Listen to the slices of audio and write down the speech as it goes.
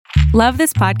Love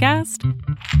this podcast?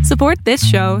 Support this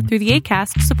show through the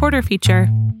Acast supporter feature.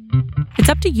 It's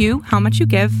up to you how much you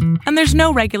give, and there's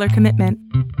no regular commitment.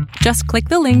 Just click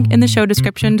the link in the show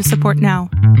description to support now.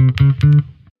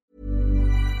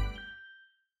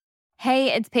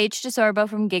 Hey, it's Paige DeSorbo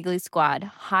from Giggly Squad.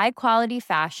 High quality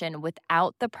fashion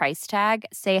without the price tag.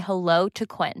 Say hello to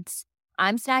Quince.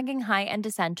 I'm snagging high-end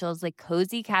essentials like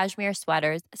cozy cashmere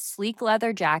sweaters, sleek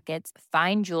leather jackets,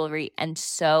 fine jewelry, and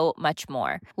so much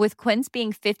more. With Quince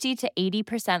being 50 to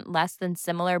 80% less than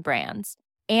similar brands.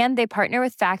 And they partner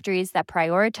with factories that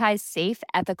prioritize safe,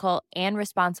 ethical, and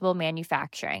responsible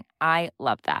manufacturing. I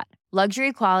love that.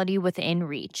 Luxury quality within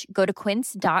reach. Go to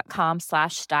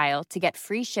quince.com/style to get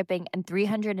free shipping and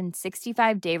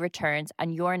 365-day returns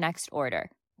on your next order.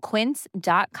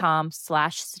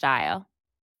 Quince.com/style.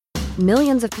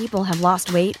 Millions of people have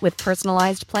lost weight with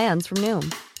personalized plans from Noom.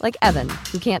 Like Evan,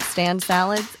 who can't stand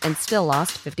salads and still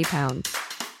lost 50 pounds.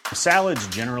 Salads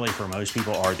generally for most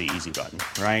people are the easy button,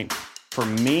 right? For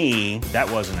me,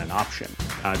 that wasn't an option.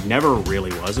 I never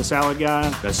really was a salad guy.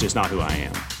 That's just not who I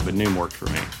am. But Noom worked for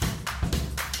me.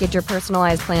 Get your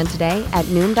personalized plan today at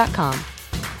Noom.com.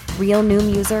 Real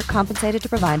Noom user compensated to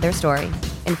provide their story.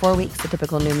 In 4 weeks, the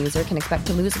typical Noom user can expect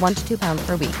to lose 1 to 2 pounds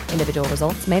per week. Individual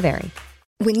results may vary.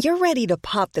 When you're ready to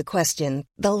pop the question,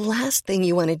 the last thing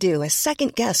you want to do is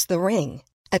second-guess the ring.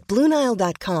 At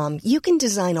BlueNile.com, you can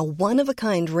design a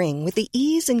one-of-a-kind ring with the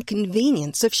ease and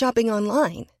convenience of shopping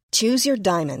online. Choose your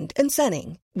diamond and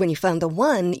setting. When you find the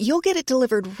one, you'll get it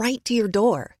delivered right to your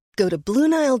door. Go to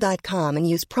BlueNile.com and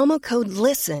use promo code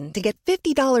LISTEN to get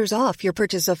 $50 off your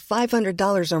purchase of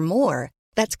 $500 or more.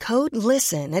 That's code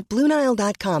LISTEN at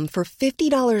BlueNile.com for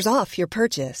 $50 off your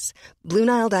purchase.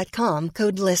 BlueNile.com,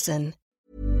 code LISTEN.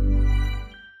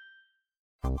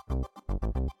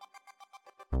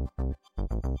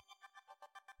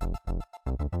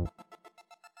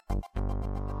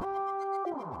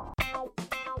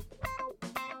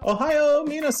 Ohio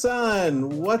minasan!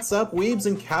 What's up, weebs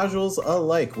and casuals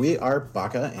alike? We are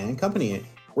Baka and Company.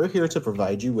 We're here to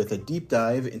provide you with a deep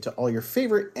dive into all your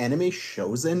favorite anime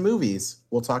shows and movies.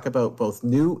 We'll talk about both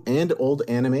new and old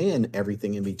anime and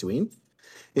everything in between.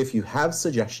 If you have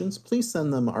suggestions, please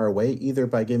send them our way either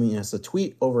by giving us a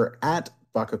tweet over at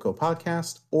Bakako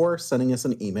Podcast or sending us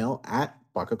an email at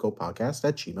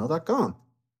bakakopodcast@gmail.com.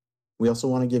 We also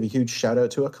want to give a huge shout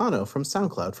out to Akano from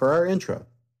SoundCloud for our intro.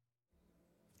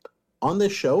 On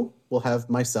this show, we'll have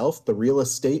myself, the real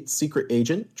estate secret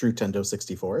agent, Drew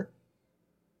Tendo64,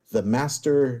 the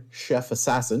master chef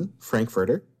assassin,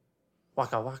 Frankfurter,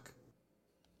 Waka waka.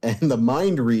 and the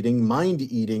mind-reading,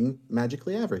 mind-eating,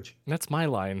 Magically Average. That's my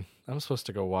line. I'm supposed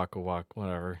to go walk a walk,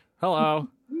 whatever. Hello.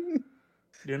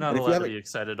 You're not allowed to be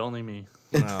excited, only me.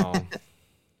 No.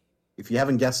 If you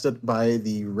haven't guessed it by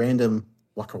the random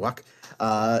waka waka,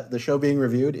 the show being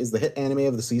reviewed is the hit anime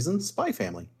of the season, Spy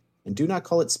Family. And do not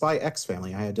call it Spy X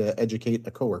Family. I had to educate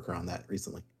a coworker on that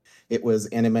recently. It was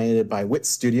animated by Wit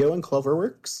Studio and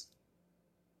Cloverworks.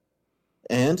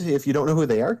 And if you don't know who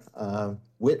they are,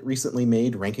 Wit recently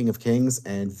made Ranking of Kings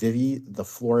and Vivi, the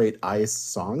Fluorite Eyes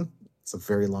song. It's a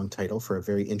very long title for a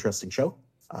very interesting show.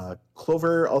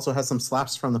 Clover also has some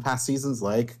slaps from the past seasons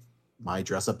like My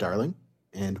Dress Up Darling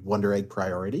and Wonder Egg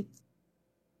Priority.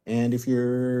 And if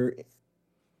you're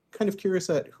kind of curious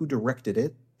at who directed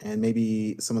it, and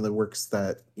maybe some of the works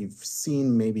that you've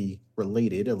seen maybe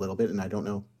related a little bit, and I don't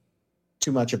know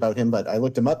too much about him, but I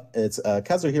looked him up. It's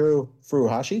Kazuhiro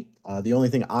Furuhashi. The only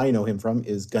thing I know him from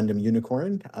is Gundam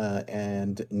Unicorn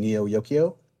and Neo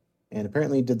Yokio, and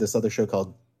apparently he did this other show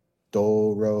called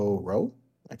Dororo.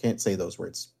 I can't say those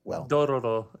words well.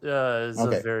 Dororo is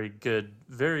a very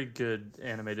good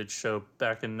animated show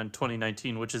back in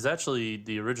 2019, which is actually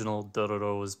the original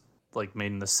Dororo was like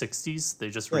made in the 60s. They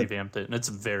just revamped it, and it's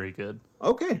very good.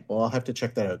 Okay, well, I'll have to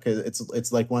check that out, because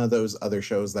it's like one of those other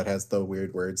shows that has the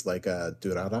weird words like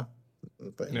Durara.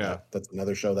 But yeah, that's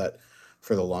another show that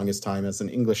for the longest time as an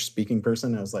English speaking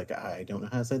person, I was like, I don't know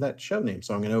how to say that show name,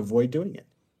 so I'm going to avoid doing it.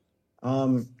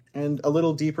 And a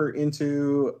little deeper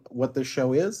into what this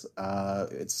show is,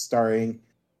 it's starring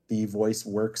the voice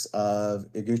works of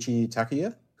Iguchi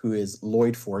Takuya, who is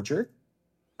Lloyd Forger.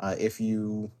 If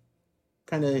you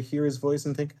kind of hear his voice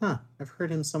and think, I've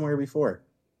heard him somewhere before,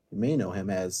 you may know him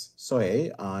as Soe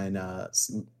on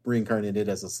Reincarnated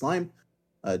as a Slime,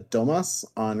 Domas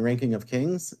on Ranking of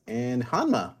Kings, and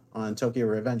Hanma on Tokyo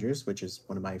Revengers, which is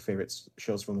one of my favorite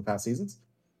shows from the past seasons.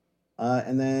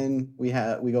 And then we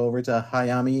go over to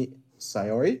Hayami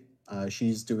Sayori.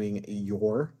 She's doing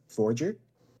Yor Forger,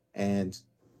 and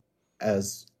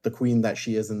as the queen that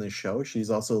she is in this show, she's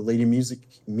also Lady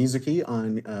Mizuki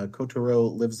on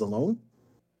Kotaro Lives Alone.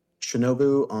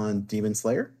 Shinobu on Demon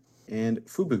Slayer, and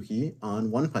Fubuki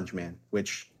on One Punch Man,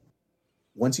 which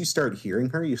once you start hearing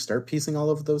her, you start piecing all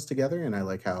of those together. And I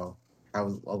like how a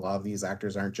lot of these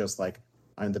actors aren't just like,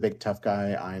 I'm the big tough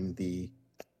guy, I'm the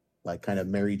like kind of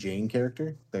Mary Jane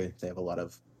character. They have a lot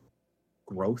of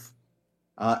growth.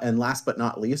 And last but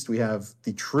not least, we have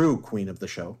the true queen of the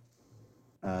show,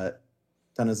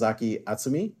 Tanizaki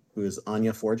Atsumi, who is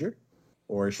Anya Forger,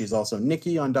 or she's also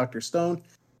Nikki on Dr. Stone.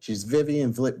 She's Vivi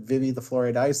in Vivi the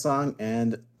Fluoride Ice Song,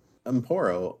 and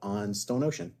Emporo on Stone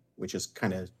Ocean, which is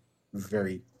kind of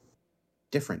very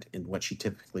different in what she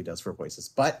typically does for voices.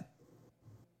 But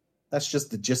that's just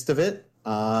the gist of it.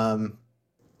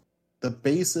 The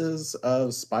basis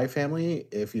of Spy Family,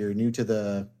 if you're new to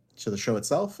the show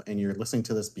itself and you're listening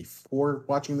to this before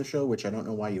watching the show, which I don't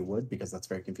know why you would, because that's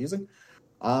very confusing.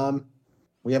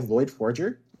 We have Lloyd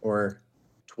Forger, or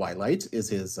Twilight is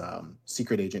his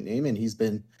secret agent name, and he's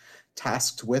been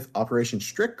tasked with Operation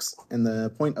Strix. And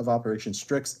the point of Operation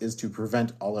Strix is to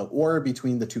prevent all-out war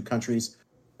between the two countries,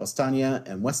 Ostania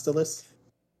and Westeros,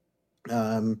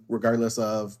 regardless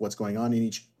of what's going on in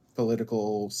each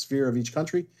political sphere of each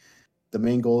country. The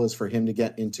main goal is for him to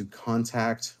get into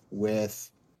contact with,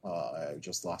 I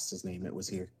just lost his name. It was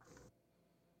here.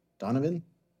 Donovan,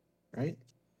 right?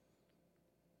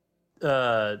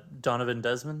 Donovan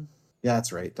Desmond? Yeah,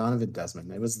 that's right. Donovan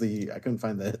Desmond. I couldn't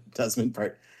find the Desmond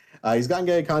part. He's got to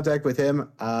get in contact with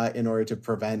him in order to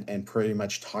prevent and pretty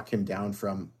much talk him down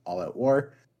from all-out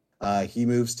war. He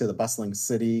moves to the bustling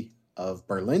city of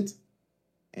Berlin,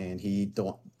 and he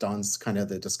dons kind of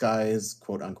the disguise,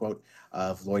 quote unquote,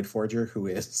 of Lloyd Forger, who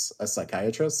is a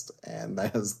psychiatrist. And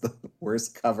that is the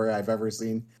worst cover I've ever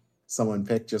seen someone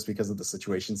pick, just because of the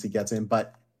situations he gets in.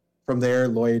 But from there,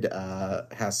 Twilight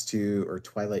has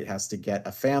to get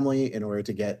a family in order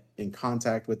to get in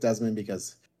contact with Desmond,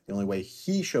 because the only way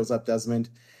he shows up Desmond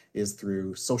is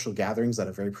through social gatherings at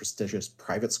a very prestigious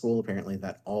private school, apparently,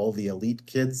 that all the elite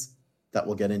kids that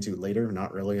we'll get into later,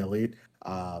 not really elite,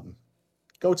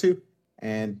 go to.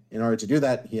 And in order to do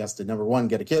that, he has to, number one,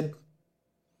 get a kid.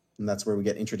 And that's where we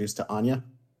get introduced to Anya,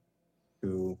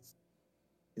 who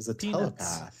is a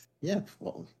telepath. Yeah,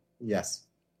 well, yes.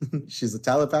 She's a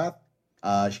telepath.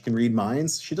 She can read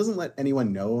minds. She doesn't let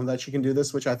anyone know that she can do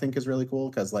this, which I think is really cool,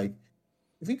 because, like,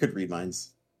 if you could read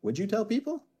minds, would you tell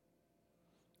people?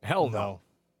 Hell no.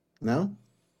 No?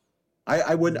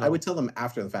 I would tell them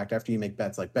after the fact, after you make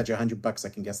bets, like, bet you $100 I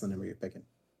can guess the number you're picking.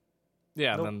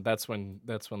 Yeah, nope. And then that's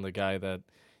when the guy that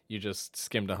you just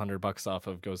skimmed $100 off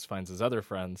of goes finds his other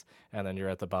friends, and then you're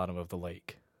at the bottom of the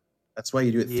lake. That's why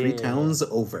you do it 3 towns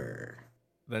over.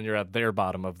 Then you're at their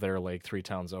bottom of their lake 3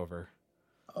 towns over.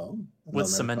 Oh, with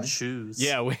cement shoes.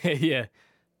 Yeah, yeah.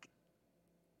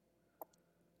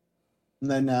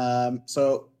 And then,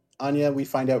 so Anya, we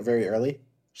find out very early,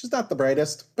 she's not the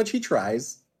brightest, but she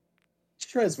tries. She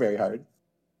tries very hard.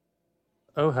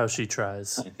 Oh, how she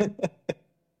tries.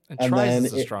 And tries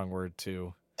is a strong word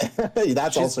too.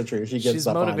 That's also true. She's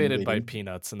motivated by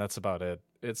peanuts, and that's about it.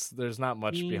 There's not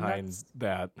much behind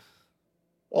that.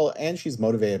 Well, and she's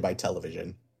motivated by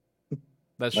television.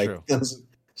 That's true. Those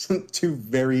 2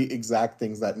 very exact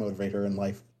things that motivate her in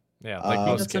life. Yeah, like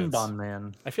most kids. Bond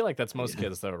Man. I feel like that's most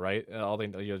kids, though, right?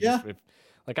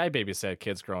 Like I babysat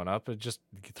kids growing up, and just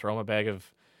throw them a bag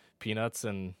of peanuts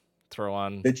and throw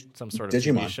on some sort of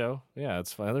Digimon TV show. Yeah,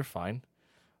 it's fine. They're fine.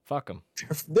 Fuck them.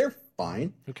 They're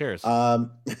fine. Who cares?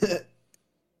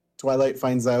 Twilight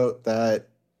finds out that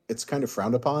it's kind of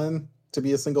frowned upon to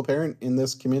be a single parent in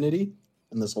this community,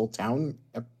 in this whole town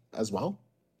as well.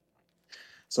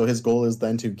 So his goal is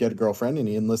then to get a girlfriend, and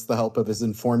he enlists the help of his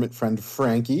informant friend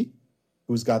Frankie,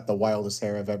 who's got the wildest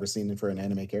hair I've ever seen for an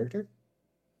anime character.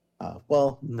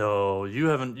 No, you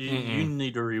haven't. You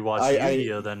need to rewatch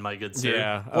Yu-Gi-Oh! Then, my good sir.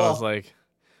 Yeah, I was like,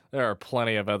 there are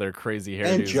plenty of other crazy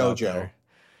hairdos out there.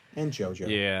 And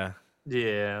JoJo.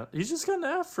 Yeah. He's just got an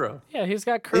afro. Yeah, he's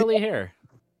got curly hair.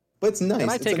 But it's nice.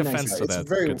 And I take offense to that,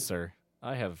 good sir.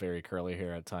 I have very curly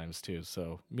hair at times too,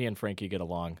 so me and Frankie get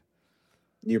along.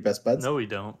 Your best buds? No, we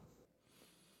don't.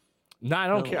 No, I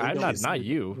don't care. I'm not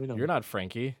you. You're not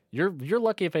Frankie. You're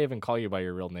lucky if I even call you by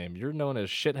your real name. You're known as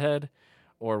Shithead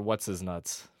or What's His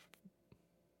Nuts.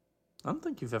 I don't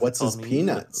think you've ever What's called His me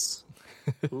Peanuts?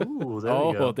 Ooh, there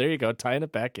you go. There you go. Tying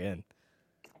it back in.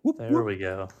 There we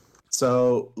go.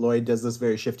 So Lloyd does this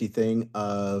very shifty thing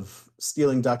of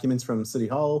stealing documents from City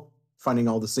Hall, finding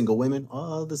all the single women,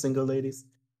 all the single ladies,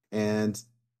 and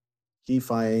he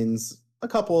finds a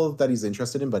couple that he's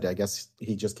interested in, but I guess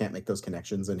he just can't make those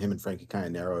connections, and him and Frankie kind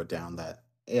of narrow it down that,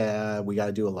 we got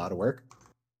to do a lot of work.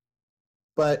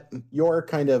 But Yor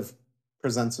kind of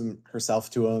presents herself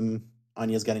to him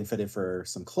Anya's getting fitted for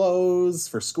some clothes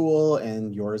for school,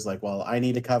 and Yor's like, well, I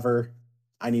need a cover.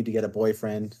 I need to get a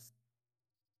boyfriend.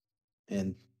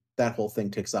 And that whole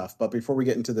thing takes off. But before we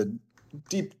get into the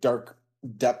deep, dark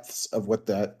depths of what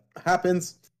that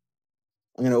happens,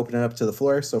 I'm going to open it up to the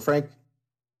floor. So, Frank,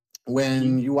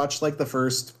 when you watched like the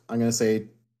first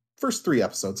 3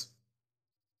 episodes,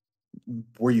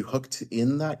 were you hooked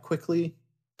in that quickly?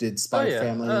 Did Spy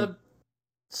Family...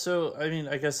 So, I mean,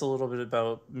 I guess a little bit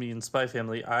about me and Spy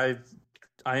Family. I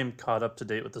am caught up to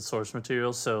date with the source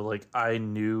material, so like I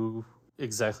knew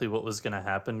exactly what was going to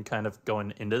happen kind of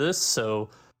going into this. So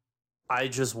I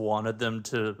just wanted them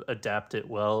to adapt it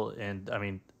well. And I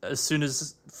mean, as soon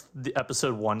as the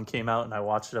episode 1 came out and I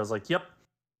watched it, I was like, yep,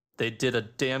 they did a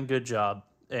damn good job.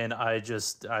 And I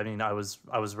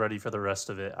was ready for the rest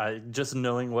of it. I just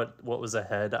knowing what was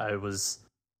ahead, I was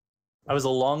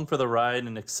along for the ride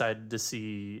and excited to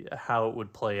see how it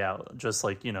would play out. Just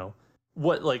like, you know,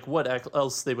 what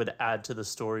else they would add to the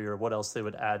story, or what else they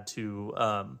would add to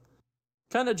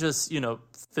kind of just, you know,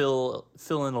 fill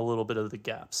in a little bit of the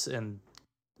gaps. And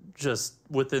just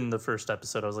within the first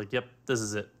episode, I was like, yep, this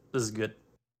is it. This is good.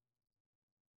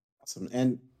 Awesome.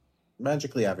 And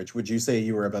Magically Average, would you say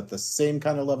you were about the same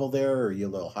kind of level there, or are you a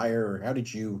little higher? Or how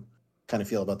did you kind of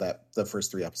feel about the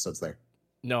first 3 episodes there?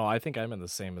 No, I think I'm in the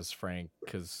same as Frank,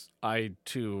 because I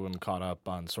too am caught up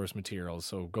on source materials.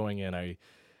 So going in, I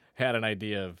had an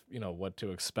idea of, you know, what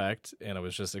to expect, and I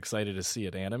was just excited to see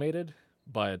it animated.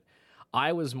 But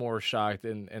I was more shocked,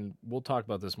 and we'll talk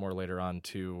about this more later on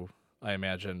too, I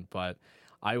imagine, but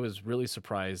I was really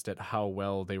surprised at how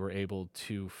well they were able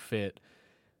to fit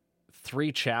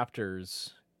 3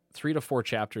 to 4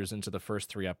 chapters into the first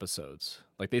 3 episodes.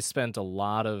 Like, they spent a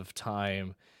lot of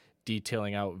time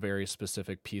detailing out very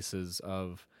specific pieces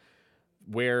of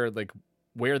where they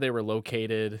were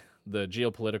located, the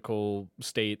geopolitical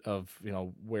state of, you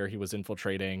know, where he was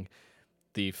infiltrating,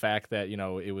 the fact that, you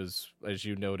know, it was, as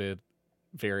you noted,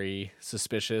 very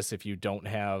suspicious if you don't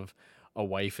have a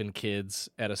wife and kids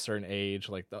at a certain age,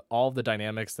 like all the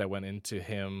dynamics that went into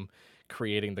him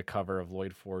creating the cover of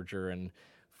Lloyd Forger and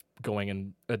going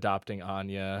and adopting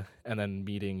Anya, and then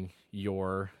meeting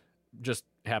Yor just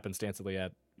happenstancely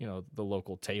at, you know, the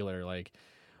local tailor. Like,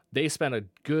 they spent a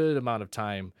good amount of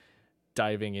time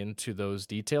diving into those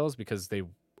details because they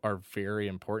are very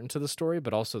important to the story,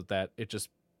 but also that it just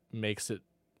makes it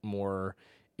more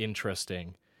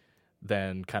interesting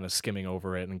than kind of skimming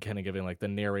over it and kind of giving like the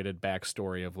narrated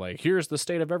backstory of like, here's the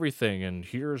state of everything and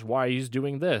here's why he's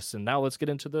doing this, and now let's get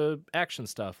into the action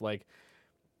stuff. Like,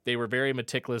 they were very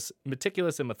meticulous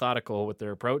and methodical with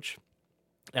their approach,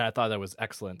 and I thought that was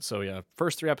excellent. So yeah,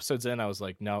 first 3 episodes in, I was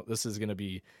like, no, this is going to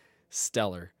be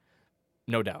stellar,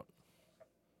 no doubt.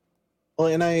 Well,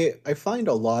 and I find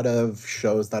a lot of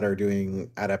shows that are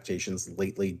doing adaptations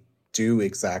lately do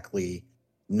exactly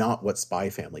not what Spy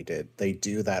Family did. They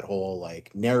do that whole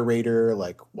like narrator,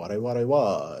 like what I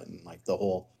and like the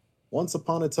whole once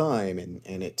upon a time,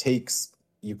 and it takes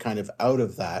you kind of out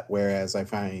of that. Whereas I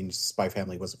find Spy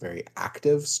Family was a very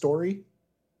active story.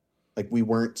 Like, we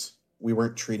weren't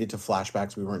treated to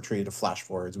flashbacks, we weren't treated to flash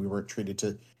forwards, we weren't treated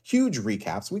to huge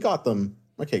recaps. We got them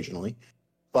occasionally,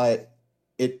 but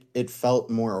it felt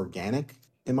more organic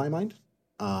in my mind.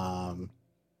 And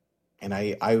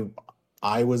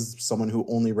I was someone who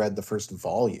only read the first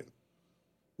volume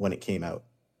when it came out.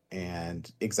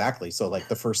 And exactly. So like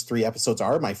the first 3 episodes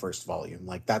are my first volume.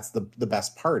 Like, that's the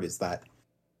best part, is that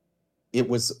it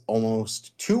was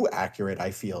almost too accurate. I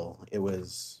feel it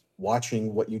was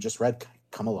watching what you just read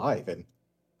come alive. And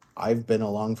I've been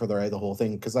along for the ride the whole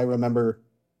thing. 'Cause I remember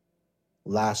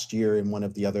last year in one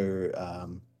of the other,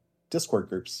 Discord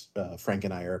groups Frank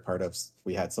and I are a part of,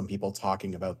 we had some people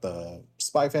talking about the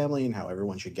Spy Family and how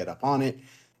everyone should get up on it.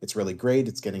 It's really great.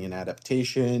 It's getting an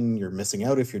adaptation. You're missing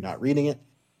out if you're not reading it.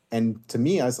 And to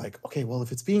me, I was like, okay, well,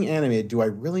 if it's being animated, do I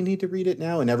really need to read it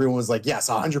now? And everyone was like, yes,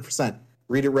 100%.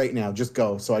 Read it right now. Just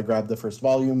go. So I grabbed the first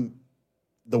volume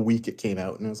the week it came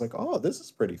out, and I was like, oh, this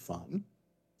is pretty fun.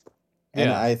 And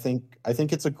yeah. I think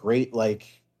it's a great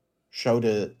like show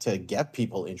to get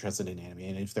people interested in anime.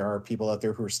 And if there are people out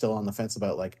there who are still on the fence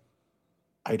about like,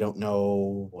 I don't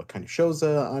know what kind of shows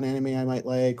on anime I might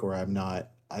like, or I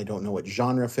don't know what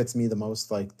genre fits me the most,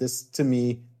 like, this to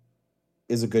me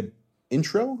is a good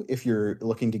intro if you're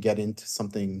looking to get into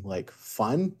something like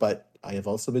fun. But I have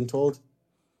also been told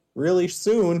really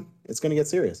soon it's going to get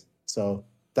serious. So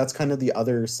that's kind of the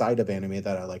other side of anime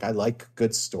that I like. I like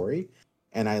good story,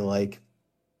 and I like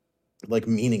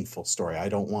meaningful story. I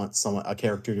don't want a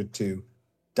character to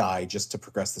die just to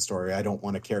progress the story. I don't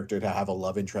want a character to have a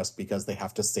love interest because they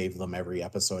have to save them every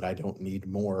episode. I don't need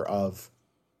more of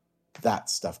that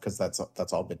stuff, because that's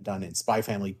all been done, and Spy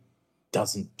Family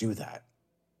doesn't do that.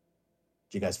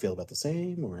 Do you guys feel about the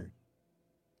same, or?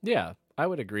 Yeah, I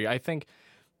would agree. I think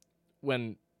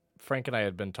when Frank and I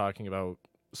had been talking about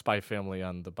Spy Family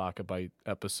on the Baka Bite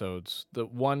episodes, the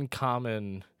one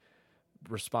common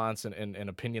response and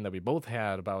opinion that we both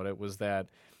had about it was that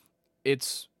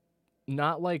it's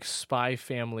not like Spy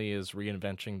Family is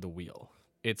reinventing the wheel.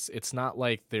 It's not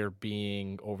like they're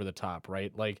being over the top,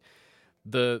 right? Like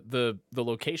the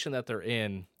location that they're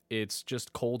in, it's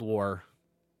just Cold War,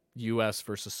 U.S.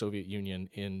 versus Soviet Union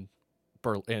in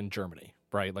Germany,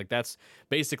 right? Like that's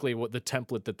basically what the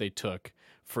template that they took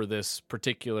for this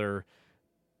particular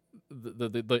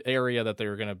the area that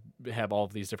they're going to have all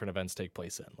of these different events take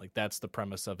place in. Like that's the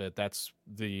premise of it. That's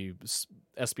the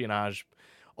espionage,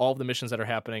 all of the missions that are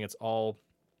happening. It's all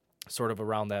sort of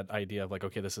around that idea of like,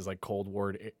 okay, this is like Cold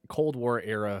War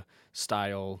era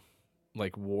style,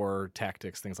 like war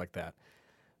tactics, things like that.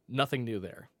 Nothing new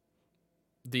there.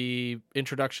 The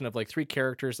introduction of like 3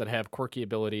 characters that have quirky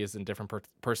abilities and different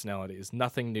personalities.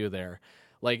 Nothing new there.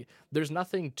 Like there's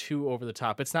nothing too over the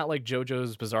top. It's not like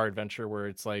JoJo's Bizarre Adventure where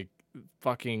it's like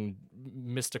fucking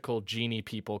mystical genie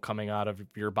people coming out of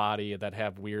your body that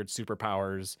have weird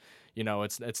superpowers. You know,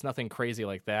 it's nothing crazy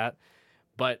like that.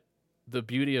 But the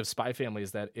beauty of Spy Family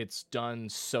is that it's done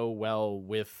so well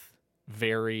with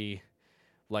very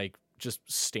like just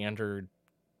standard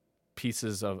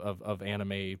pieces of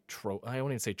anime trope. I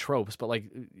wouldn't even say tropes, but like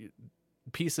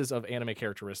pieces of anime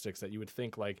characteristics that you would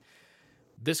think like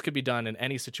this could be done in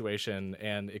any situation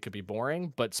and it could be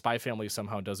boring, but Spy Family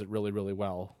somehow does it really, really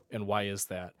well. And why is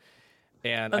that?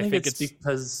 And I think it's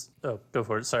because go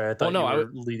for it. Sorry, I thought you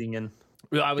were leading in.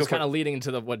 I was kind of leading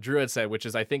into what Drew had said, which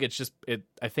is I think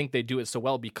I think they do it so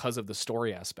well because of the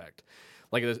story aspect.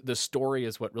 Like the story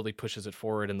is what really pushes it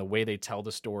forward, and the way they tell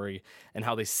the story and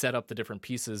how they set up the different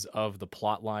pieces of the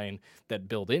plot line that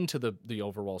build into the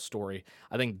overall story.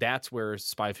 I think that's where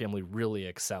Spy Family really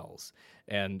excels.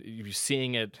 And you're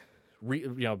seeing it,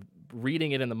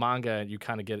 reading it in the manga, you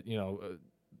kind of get,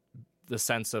 the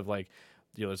sense of like,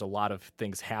 there's a lot of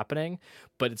things happening,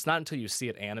 but it's not until you see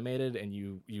it animated and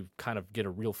you kind of get a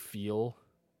real feel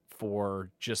for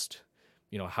just,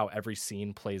 how every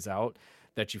scene plays out,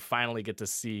 that you finally get to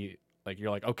see, like,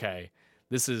 you're like, okay,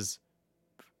 this is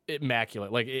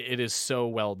immaculate. Like it is so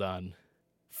well done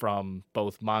from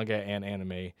both manga and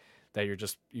anime that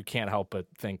you can't help but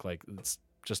think like it's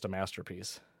just a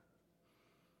masterpiece.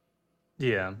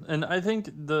 Yeah. And I think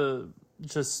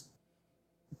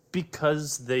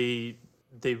because they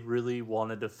really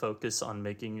wanted to focus on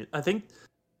making it, I think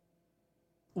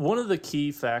one of the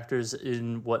key factors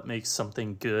in what makes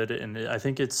something good, and I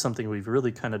think it's something we've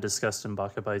really kind of discussed in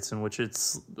Baka Bites, in which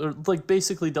it's like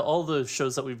basically all the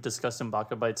shows that we've discussed in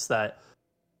Baka Bites that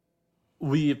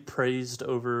we praised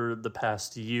over the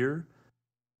past year,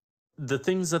 the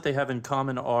things that they have in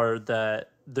common are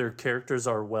that their characters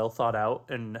are well thought out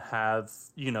and have,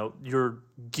 you're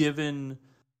given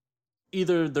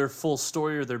either their full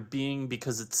story or their being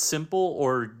because it's simple,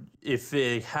 or if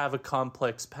they have a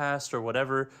complex past or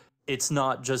whatever, it's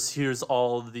not just here's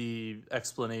all the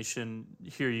explanation,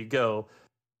 here you go.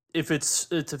 If it's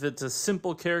a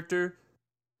simple character,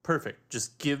 perfect.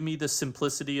 Just give me the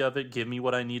simplicity of it, give me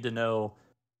what I need to know,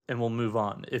 and we'll move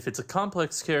on. If it's a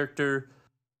complex character,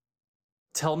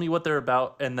 tell me what they're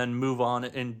about and then move on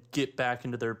and get back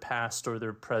into their past or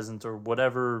their present or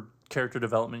whatever character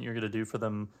development you're going to do for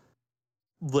them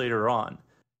later on.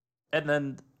 And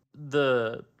then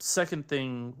the second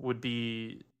thing would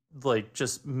be like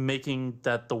just making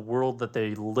that the world that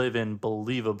they live in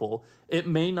believable. It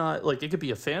may not, like, it could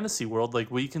be a fantasy world.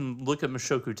 Like, we can look at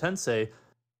Mushoku Tensei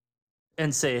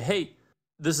and say, hey,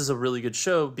 this is a really good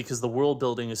show because the world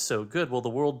building is so good. Well, the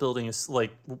world building is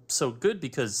like so good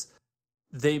because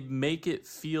they make it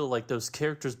feel like those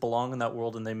characters belong in that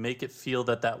world, and they make it feel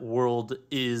that that world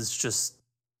is just,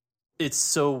 it's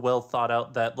so well thought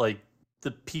out that like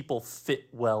the people fit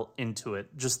well into it.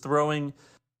 Just throwing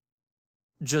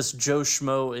just Joe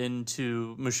Schmo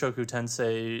into Mushoku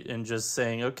Tensei and just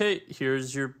saying, okay,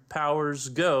 here's your powers,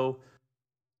 go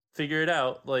figure it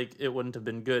out. Like, it wouldn't have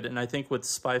been good. And I think with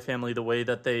Spy Family, the way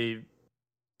that they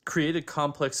created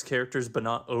complex characters, but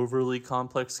not overly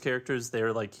complex characters,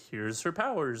 they're like, here's her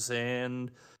powers and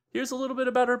here's a little bit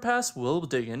about her past, we'll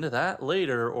dig into that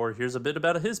later, or here's a bit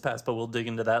about his past, but we'll dig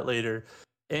into that later.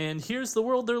 And here's the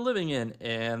world they're living in,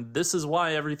 and this is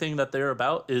why everything that they're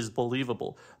about is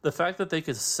believable. The fact that they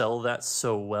could sell that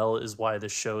so well is why the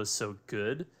show is so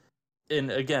good. And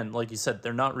again, like you said,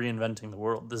 they're not reinventing the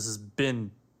world. This has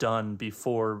been done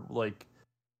before. Like,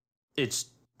 it's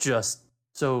just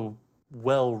so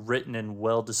well written and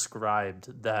well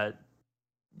described that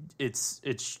it's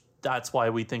that's why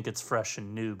we think it's fresh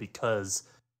and new, because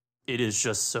it is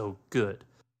just so good.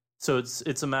 So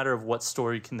it's a matter of what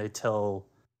story can they tell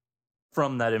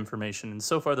from that information. And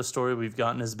so far the story we've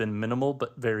gotten has been minimal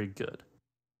but very good.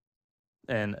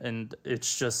 And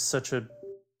it's just such a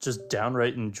just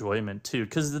downright enjoyment too,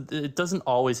 because it doesn't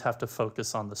always have to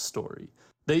focus on the story.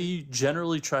 They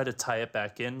generally try to tie it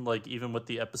back in, like even with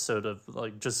the episode of,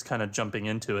 like, just kind of jumping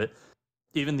into it,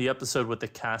 even the episode with the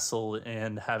castle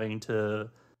and having to,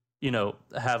 you know,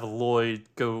 have Lloyd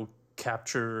go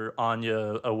capture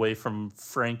Anya away from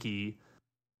Frankie,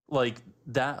 like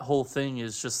that whole thing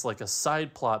is just like a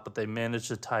side plot, but they managed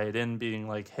to tie it in, being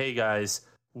like, hey guys,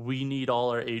 we need all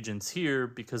our agents here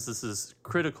because this is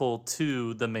critical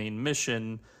to the main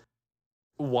mission.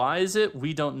 Why is it?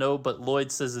 We don't know, but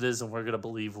Lloyd says it is, and we're going to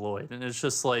believe Lloyd. And it's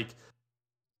just like,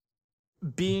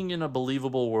 being in a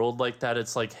believable world like that,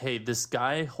 it's like, hey, this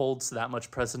guy holds that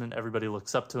much precedent. Everybody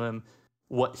looks up to him.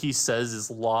 What he says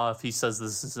is law. If he says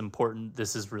this is important,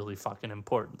 this is really fucking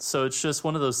important. So it's just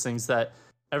one of those things that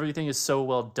everything is so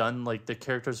well done. Like, the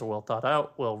characters are well thought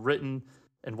out, well written,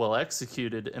 and well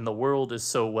executed, and the world is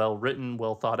so well written,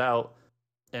 well thought out,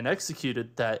 and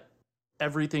executed that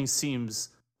everything seems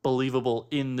believable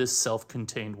in this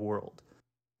self-contained world.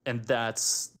 And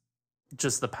that's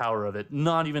just the power of it.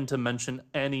 Not even to mention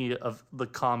any of the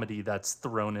comedy that's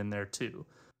thrown in there too.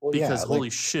 Well, because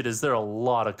holy shit, is there a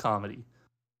lot of comedy.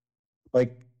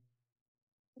 Like,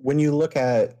 when you look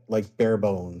at, like, bare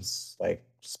bones, like,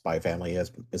 Spy Family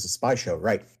is a spy show,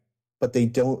 right? But they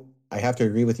don't, I have to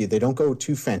agree with you, they don't go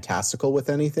too fantastical with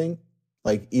anything.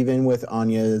 Like, even with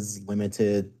Anya's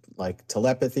limited, like,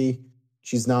 telepathy,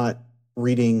 she's not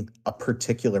reading a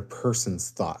particular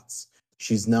person's thoughts.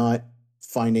 She's not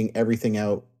finding everything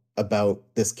out about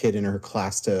this kid in her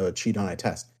class to cheat on a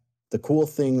test. The cool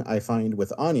thing I find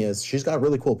with Anya is she's got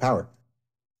really cool power,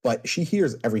 but she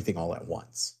hears everything all at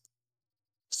once.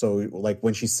 So, like,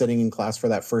 when she's sitting in class for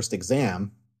that first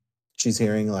exam, she's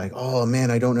hearing, like, oh man,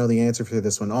 I don't know the answer for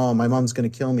this one. Oh, my mom's going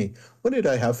to kill me. What did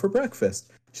I have for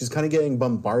breakfast? She's kind of getting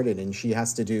bombarded, and she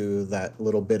has to do that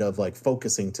little bit of, like,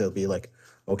 focusing to be like,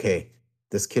 okay,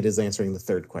 this kid is answering the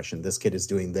third question. This kid is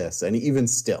doing this. And even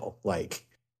still, like,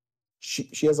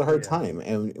 she has a hard time.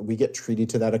 And we get treated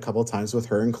to that a couple of times with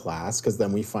her in class, because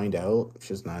then we find out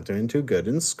she's not doing too good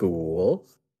in school.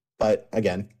 But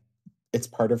again, it's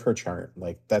part of her charm.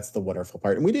 Like, that's the wonderful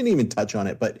part. And we didn't even touch on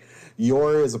it, but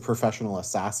Yor is a professional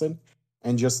assassin.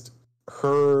 And just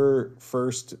her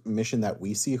first mission that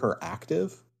we see her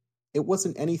active, it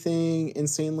wasn't anything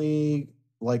insanely,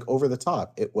 like, over the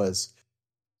top. It was,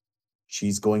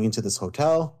 she's going into this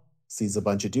hotel, sees a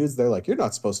bunch of dudes. They're like, you're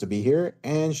not supposed to be here.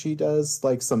 And she does,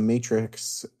 like, some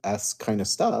Matrix-esque kind of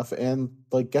stuff and,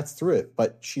 like, gets through it.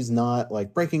 But she's not,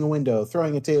 like, breaking a window,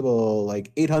 throwing a table,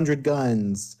 like, 800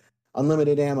 guns,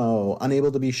 unlimited ammo,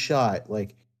 unable to be shot.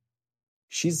 Like,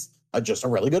 she's just a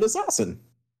really good assassin.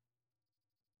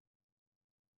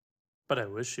 But I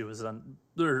wish she was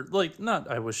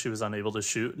I wish she was unable to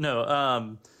shoot.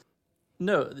 No,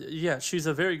 yeah, she's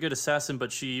a very good assassin,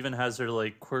 but she even has her,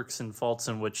 like, quirks and faults,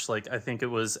 in which, like, I think it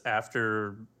was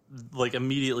after, like,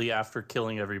 immediately after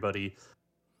killing everybody,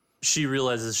 she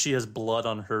realizes she has blood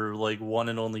on her, like, one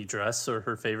and only dress, or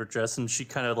her favorite dress, and she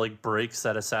kind of, like, breaks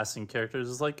that assassin character.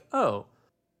 It's like, oh,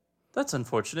 that's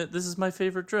unfortunate. This is my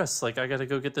favorite dress. Like, I gotta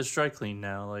go get this dry clean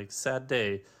now. Like, sad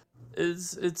day.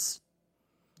 It's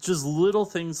just little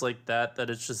things like that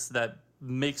it's just that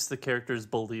makes the characters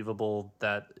believable,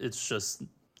 that it's just,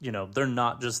 you know, they're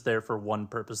not just there for one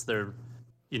purpose. They're,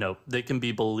 you know, they can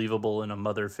be believable in a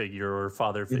mother figure or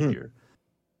father figure.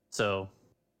 Mm-hmm. So,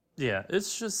 yeah,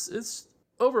 it's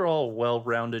overall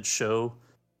well-rounded show,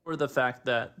 for the fact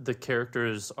that the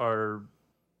characters are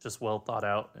just well thought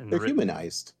out and they're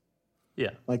humanized.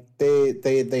 Yeah. Like,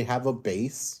 they have a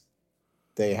base.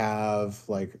 They have,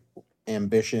 like,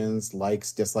 ambitions,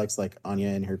 likes, dislikes, like Anya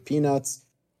and her peanuts.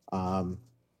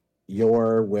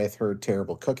 Yor with her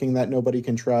terrible cooking that nobody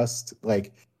can trust.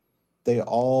 Like, they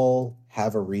all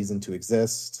have a reason to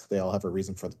exist. They all have a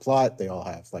reason for the plot. They all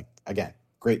have, like, again,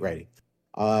 great writing.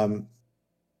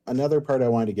 Another part I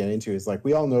wanted to get into is, like,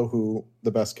 we all know who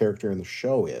the best character in the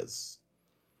show is,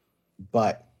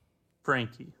 but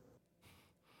Frankie.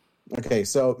 Okay,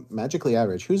 so Magically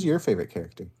Average, who's your favorite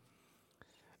character?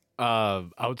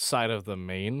 Outside of the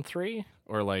main three,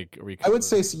 or like I would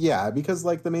say yeah, because,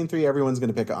 like, the main three, everyone's going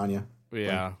to pick Anya.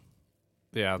 Yeah, like,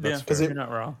 yeah, that's fair. You're not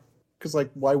wrong. Because,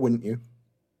 like, why wouldn't you?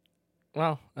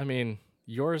 Well, I mean,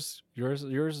 yours,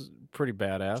 pretty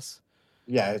badass.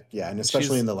 Yeah, and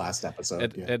especially in the last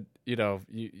episode.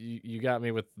 you got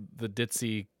me with the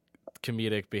ditzy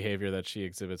comedic behavior that she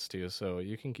exhibits too. So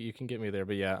you can get me there.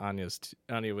 But yeah, Anya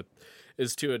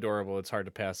is too adorable. It's hard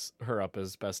to pass her up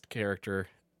as best character.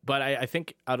 But I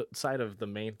think outside of the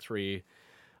main three,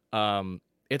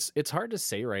 it's hard to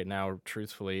say right now,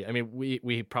 truthfully. I mean,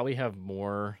 we probably have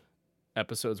more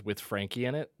episodes with Frankie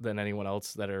in it than anyone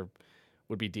else that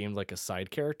would be deemed like a side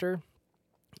character.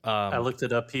 I looked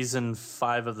it up. He's in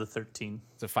 5 of the 13.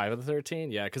 So 5 of the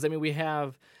 13? Yeah, because I mean we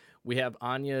have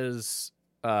Anya's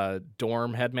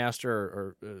dorm headmaster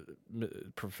or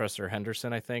Professor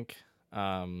Henderson, I think.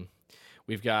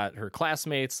 We've got her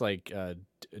classmates like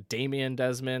Damien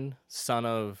Desmond, son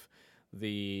of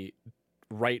the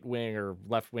right wing or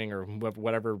left wing or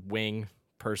whatever wing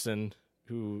person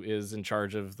who is in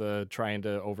charge of trying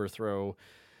to overthrow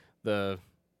the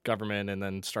government and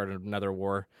then start another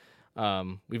war.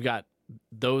 We've got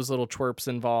those little twerps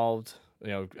involved,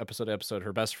 episode to episode.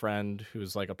 Her best friend,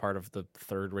 who's like a part of the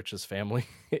 3rd richest family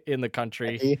in the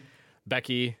country,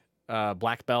 Becky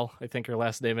Blackbell, I think her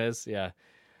last name is. Yeah.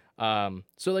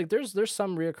 So like there's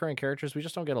some reoccurring characters. We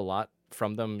just don't get a lot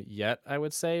from them yet, I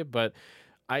would say. But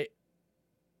I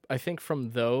think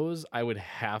from those, I would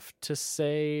have to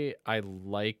say I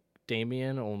like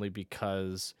Damien only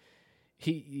because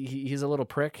he's a little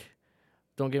prick.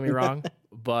 Don't get me wrong,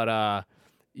 but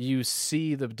you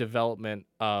see the development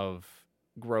of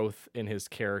growth in his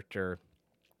character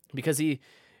because he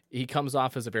comes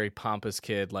off as a very pompous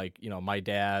kid, like, my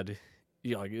dad,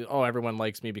 oh, everyone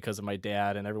likes me because of my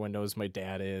dad and everyone knows my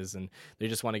dad is, and they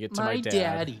just want to get to my dad.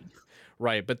 Daddy.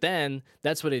 Right. But then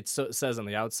that's what it says on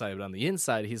the outside. But on the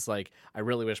inside, he's like, I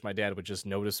really wish my dad would just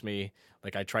notice me.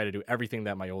 Like, I try to do everything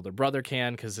that my older brother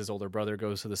can because his older brother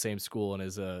goes to the same school and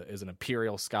is an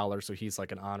imperial scholar. So he's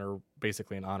like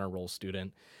basically an honor roll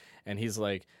student. And he's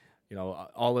like,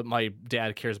 all that my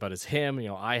dad cares about is him.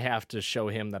 I have to show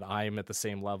him that I'm at the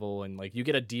same level. And like, you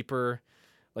get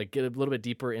get a little bit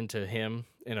deeper into him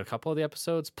in a couple of the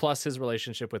episodes. Plus his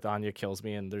relationship with Anya kills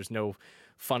me. And there's no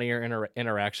funnier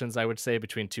interactions, I would say,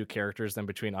 between two characters than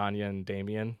between Anya and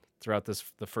Damien throughout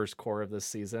the first core of this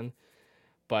season.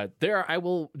 But I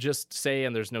will just say,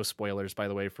 and there's no spoilers, by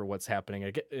the way, for what's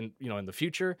happening in the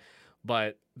future,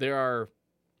 but there are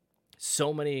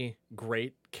so many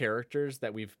great characters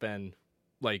that we've been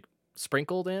like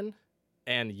sprinkled in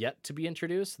and yet to be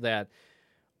introduced that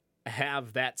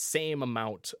have that same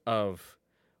amount of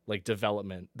like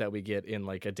development that we get in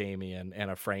like a Damien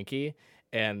and a Frankie.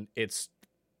 And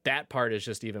that part is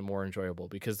just even more enjoyable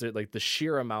because they're like the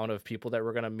sheer amount of people that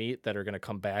we're going to meet that are going to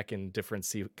come back in different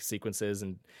sequences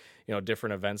and,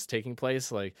 different events taking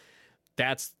place. Like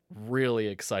that's really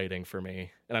exciting for me.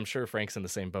 And I'm sure Frank's in the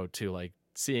same boat too. Like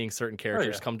seeing certain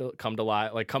characters come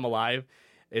alive.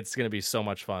 It's going to be so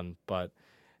much fun. But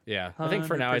yeah, I think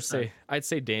for 100%. Now I'd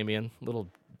say Damien, little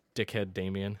dickhead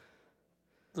Damien.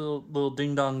 Little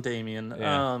ding dong Damien.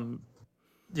 Yeah.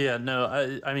 Yeah,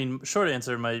 no, I mean, short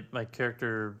answer, my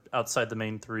character outside the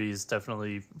main 3 is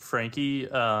definitely Frankie,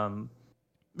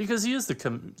 because he is the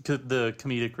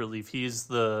comedic relief. He's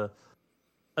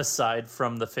aside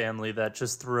from the family that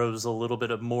just throws a little bit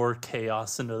of more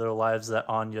chaos into their lives that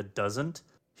Anya doesn't.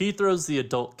 He throws the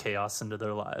adult chaos into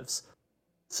their lives.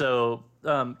 So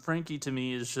Frankie to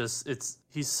me is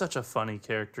he's such a funny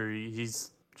character.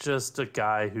 He's just a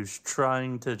guy who's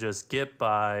trying to just get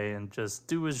by and just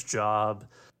do his job,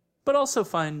 but also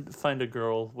find a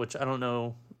girl, which I don't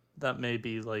know, that may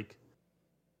be like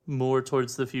more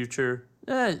towards the future.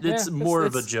 It's more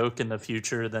of a joke in the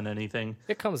future than anything.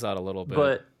 It comes out a little bit.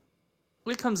 But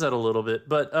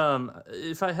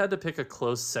if I had to pick a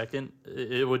close second,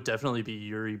 it would definitely be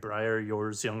Yuri Breyer,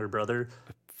 yours younger brother.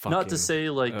 Not to say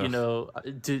like,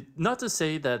 not to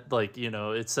say that like,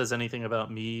 it says anything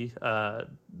about me.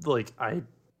 Like I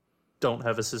don't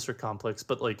have a sister complex,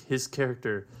 but like his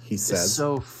character is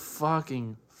so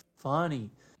fucking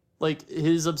funny. Like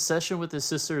his obsession with his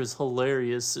sister is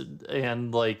hilarious.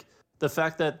 And like the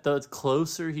fact that the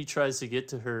closer he tries to get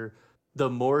to her, the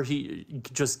more he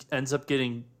just ends up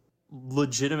getting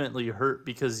legitimately hurt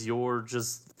because Yor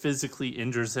just physically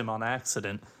injures him on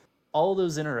accident. All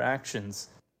those interactions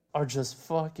are just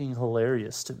fucking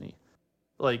hilarious to me.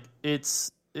 Like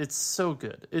it's so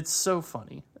good. It's so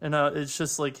funny. And it's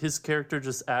just like his character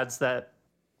just adds that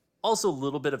also a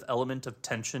little bit of element of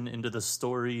tension into the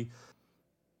story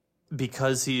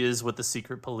because he is with the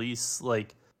secret police.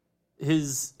 Like he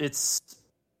is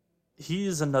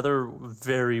another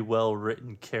very well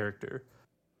written character.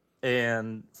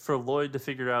 And for Lloyd to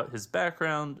figure out his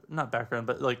not background,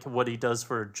 but like what he does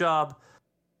for a job,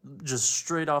 just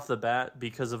straight off the bat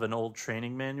because of an old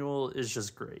training manual is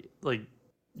just great. Like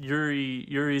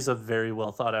Yuri's a very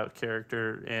well thought out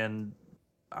character, and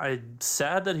I'm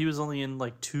sad that he was only in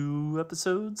like 2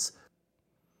 episodes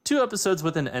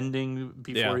with an ending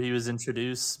before he was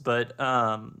introduced, but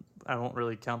I won't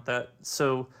really count that.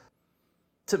 So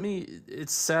to me,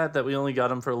 it's sad that we only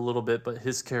got him for a little bit, but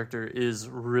his character is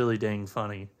really dang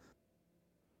funny.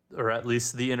 Or at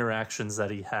least the interactions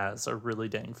that he has are really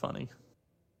dang funny.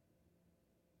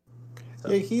 So.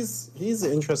 Yeah, he's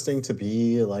interesting to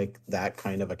be like that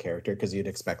kind of a character, because you'd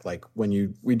expect, like,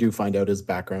 when we do find out his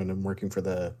background and working for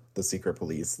the secret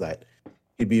police, that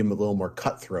he'd be a little more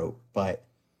cutthroat, but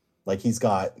like he's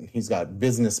got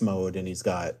business mode and he's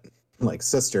got like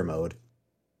sister mode,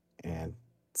 and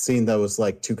seeing those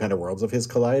like two kind of worlds of his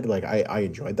collide, like I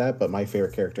enjoyed that. But my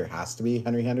favorite character has to be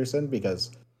Henry Henderson,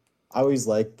 because I always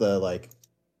liked the like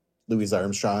Louis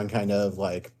Armstrong kind of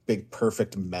like big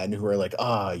perfect men who are like,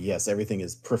 yes, everything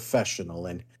is professional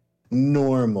and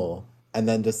normal, and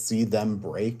then to see them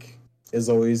break is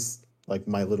always like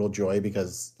my little joy,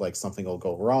 because like something will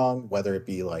go wrong, whether it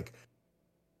be like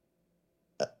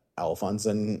Alphonse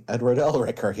and Edward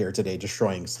Elric are here today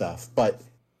destroying stuff, but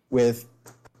with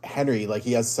Henry, like,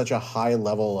 he has such a high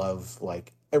level of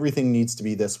like everything needs to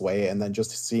be this way, and then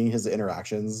just seeing his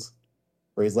interactions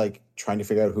where he's like trying to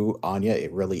figure out who Anya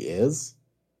it really is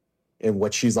and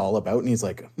what she's all about, and he's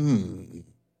like,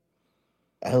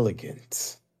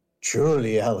 elegant,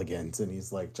 truly elegant, and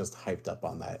he's like just hyped up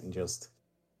on that, and just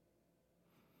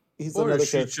he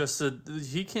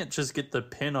can't just get the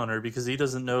pin on her, because he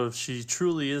doesn't know if she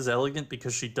truly is elegant,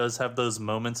 because she does have those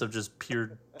moments of just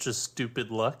pure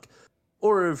stupid luck,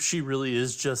 or if she really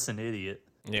is just an idiot.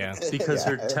 Yeah, because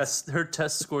her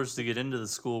test scores to get into the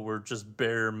school were just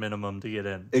bare minimum to get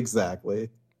in.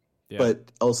 Exactly. Yeah.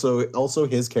 But also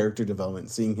his character development,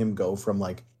 seeing him go from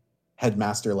like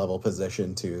headmaster level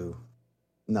position to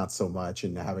not so much,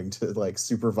 and having to like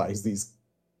supervise these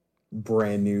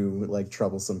brand new like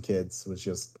troublesome kids, was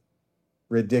just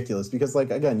ridiculous. Because like,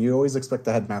 again, you always expect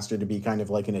the headmaster to be kind of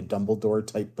like in a Dumbledore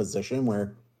type position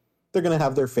where they're going to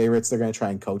have their favorites, they're going to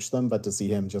try and coach them, but to see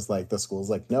him just like, the school's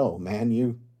like, no, man,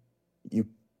 you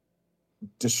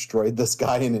destroyed this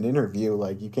guy in an interview.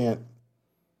 Like, you can't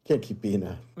keep being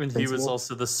a principal. He was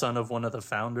also the son of one of the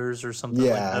founders or something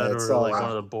like that, or like one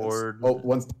of the board.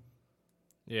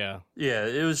 Yeah,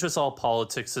 it was just all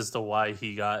politics as to why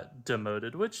he got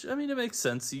demoted, which, I mean, it makes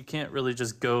sense. You can't really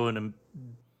just go and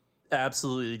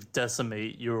absolutely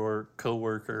decimate your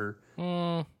coworker.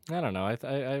 I don't know.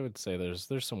 I would say there's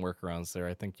some workarounds there.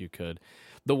 I think you could.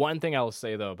 The one thing I'll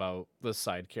say though about the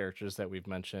side characters that we've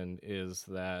mentioned is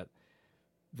that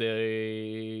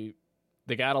they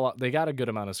got a good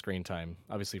amount of screen time.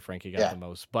 Obviously, Frankie got the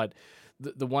most, but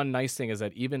the one nice thing is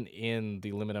that even in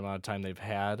the limited amount of time they've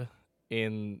had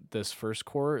in this first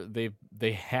core,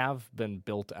 they have been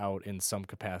built out in some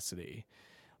capacity,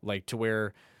 like to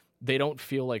where they don't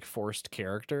feel like forced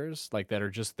characters, like that are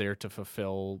just there to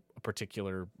fulfill a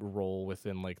particular role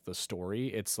within like the story.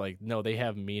 It's like, no, they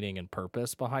have meaning and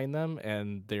purpose behind them,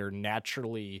 and they're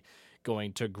naturally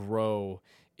going to grow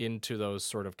into those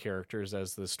sort of characters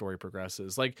as the story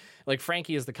progresses. Like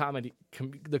Frankie is the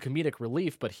comedic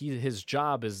relief, but his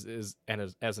job is as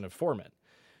an informant.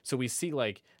 So we see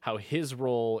like how his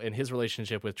role and his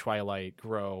relationship with Twilight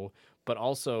grow, but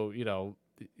also, you know,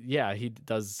 yeah, he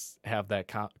does have that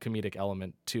comedic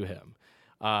element to him.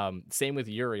 Same with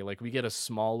Yuri. Like, we get a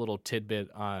small little tidbit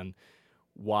on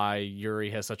why Yuri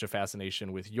has such a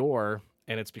fascination with Yor,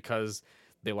 and it's because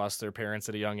they lost their parents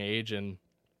at a young age, and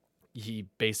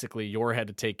Yor had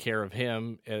to take care of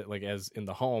him, like, as in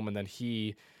the home, and then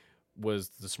he was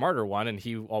the smarter one, and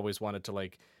he always wanted to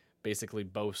like basically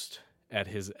boast at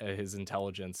his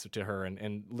intelligence to her,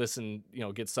 and listen, you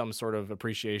know, get some sort of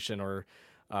appreciation or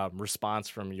response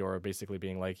from Yor, basically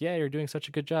being like, yeah, you're doing such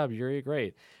a good job, you're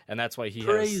great. And that's why he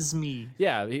praise me.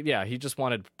 Yeah, he just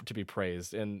wanted to be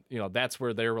praised. And, you know, that's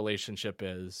where their relationship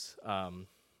is. You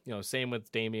know, same with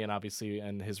Damien, obviously,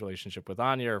 and his relationship with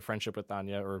Anya, or friendship with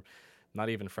Anya, or not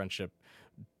even friendship,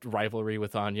 rivalry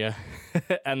with Anya.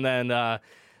 And then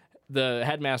the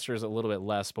headmaster is a little bit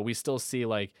less, but we still see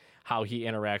like how he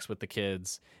interacts with the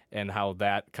kids and how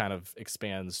that kind of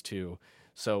expands too.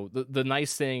 So the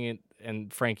nice thing,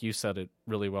 and Frank, you said it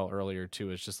really well earlier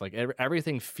too, is just like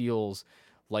everything feels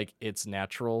like it's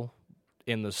natural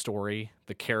in the story.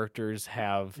 The characters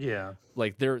have,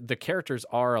 like the characters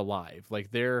are alive.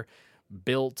 Like, they're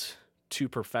built to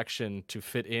perfection to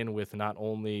fit in with not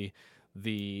only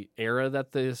the era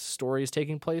that the story is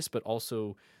taking place, but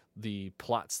also the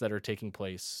plots that are taking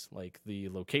place, like the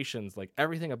locations, like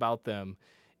everything about them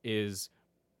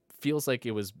feels like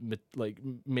it was like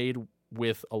made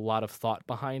with a lot of thought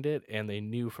behind it, and they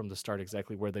knew from the start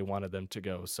exactly where they wanted them to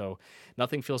go. So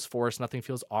nothing feels forced, nothing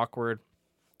feels awkward.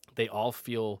 They all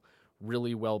feel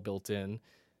really well built in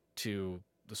to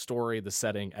the story, the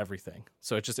setting, everything.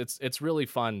 So it's really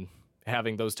fun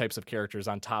having those types of characters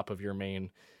on top of your main,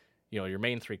 your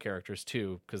main three characters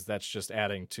too, because that's just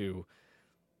adding to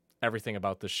everything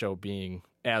about the show being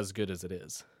as good as it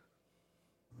is.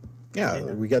 Yeah,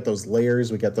 we get those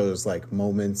layers, we get those like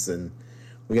moments, and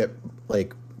we get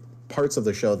like parts of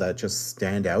the show that just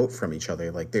stand out from each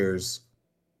other. Like there's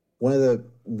one of the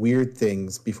weird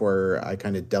things before I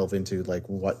kind of delve into like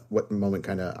what moment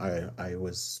kind of I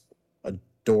was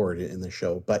adored in the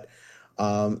show. But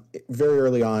very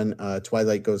early on,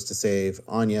 Twilight goes to save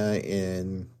Anya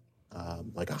in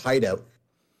like a hideout,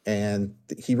 and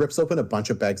he rips open a bunch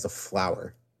of bags of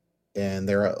flour. And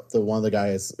one of the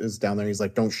guys is down there. He's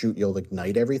like, "Don't shoot, you'll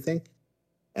ignite everything."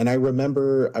 And I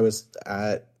remember I was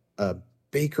at a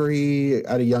bakery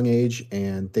at a young age,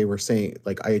 and they were saying,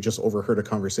 like, I had just overheard a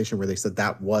conversation where they said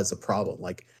that was a problem.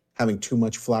 Like having too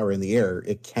much flour in the air,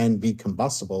 it can be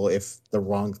combustible if the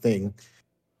wrong thing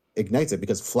ignites it,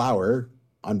 because flour,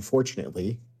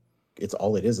 unfortunately, it's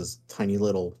all it is tiny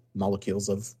little molecules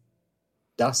of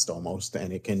dust almost,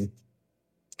 and it can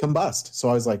combust. So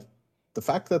I was like, the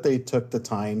fact that they took the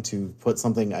time to put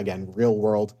something, again, real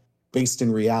world, based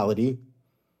in reality,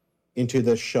 into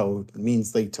the show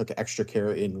means they took extra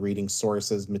care in reading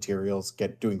sources, materials,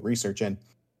 doing research, and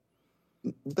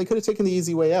they could have taken the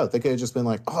easy way out. They could have just been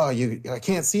like, "Oh, I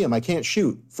can't see him, I can't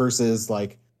shoot," versus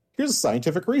like, "Here's a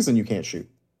scientific reason you can't shoot."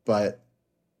 But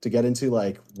to get into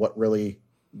like what really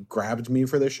grabbed me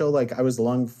for this show, like I was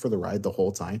along for the ride the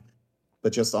whole time,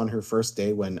 but just on her first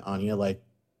day when Anya like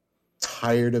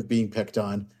tired of being picked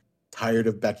on, tired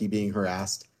of Becky being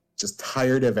harassed, just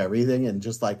tired of everything, and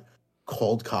just like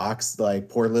cold cocks like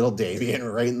poor little Damien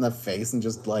right in the face and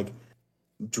just like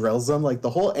drills them. Like the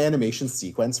whole animation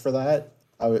sequence for that,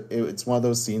 it's one of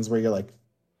those scenes where you're like,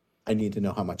 I need to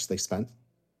know how much they spent,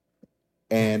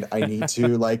 and I need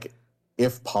to like,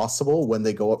 if possible, when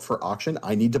they go up for auction,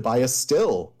 I need to buy a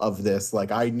still of this.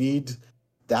 Like I need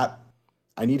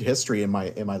history in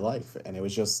my life. And it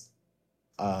was just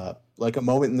like a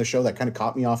moment in the show that kind of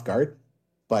caught me off guard,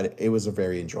 but it was a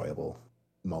very enjoyable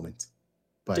moment.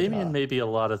 But Damien may be a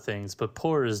lot of things, but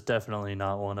poor is definitely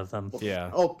not one of them.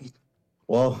 Yeah. Oh,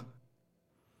 well,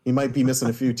 he might be missing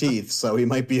a few teeth, so he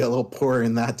might be a little poor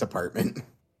in that department.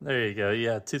 There you go.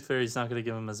 Yeah, Tooth Fairy's not going to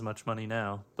give him as much money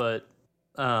now, but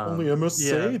only a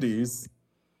Mercedes.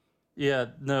 Yeah,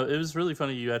 no, it was really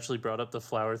funny you actually brought up the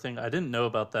flower thing. I didn't know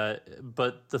about that,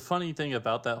 but the funny thing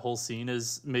about that whole scene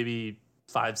is maybe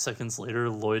 5 seconds later,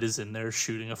 Lloyd is in there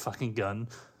shooting a fucking gun.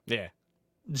 Yeah.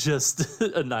 Just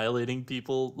annihilating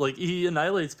people. Like, he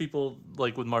annihilates people,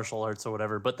 like, with martial arts or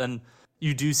whatever, but then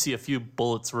you do see a few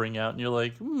bullets ring out, and you're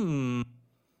like, I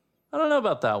don't know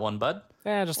about that one, bud.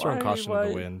 Yeah, just throwing caution to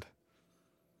the wind.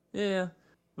 Yeah,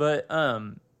 but,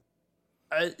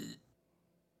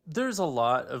 there's a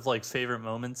lot of, like, favorite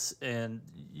moments, and,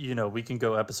 we can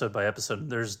go episode by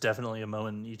episode. There's definitely a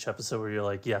moment in each episode where you're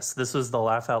like, yes, this was the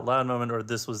laugh out loud moment, or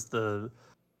this was the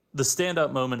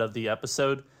standout moment of the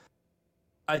episode.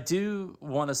 I do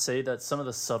want to say that some of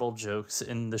the subtle jokes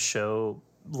in the show,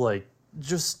 like,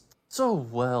 just so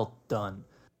well done.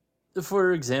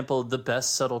 For example, the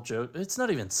best subtle joke, it's not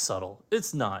even subtle.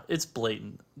 It's not. It's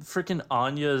blatant. Freaking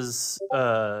Anya's,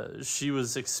 she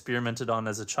was experimented on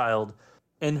as a child,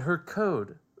 and her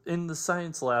code in the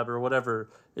science lab or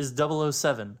whatever is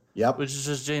 007. Yep. Which is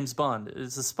just James Bond.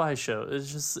 It's a spy show.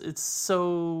 It's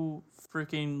so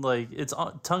freaking, like, it's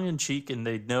tongue-in-cheek, and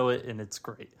they know it, and it's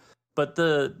great. But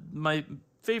my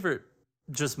favorite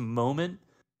just moment,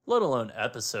 let alone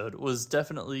episode, was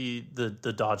definitely the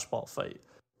dodgeball fight.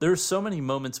 There's so many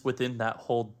moments within that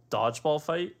whole dodgeball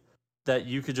fight that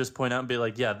you could just point out and be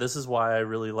like, yeah, this is why I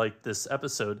really like this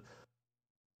episode.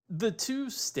 The two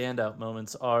standout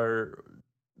moments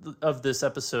of this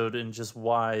episode and just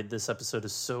why this episode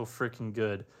is so freaking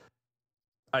good.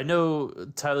 I know,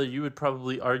 Tyler, you would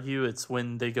probably argue it's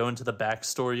when they go into the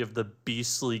backstory of the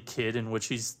beastly kid in which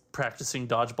he's practicing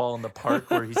dodgeball in the park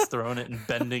where he's throwing it and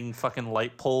bending fucking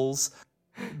light poles.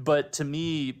 But to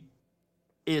me,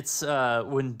 it's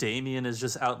when Damien is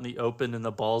just out in the open and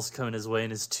the ball's coming his way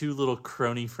and his two little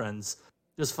crony friends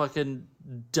just fucking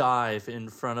dive in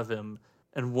front of him.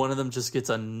 And one of them just gets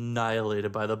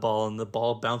annihilated by the ball, and the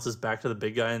ball bounces back to the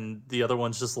big guy, and the other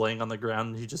one's just laying on the ground,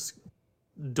 and he just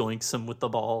doinks him with the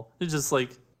ball. It's just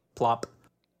like plop.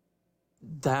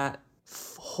 That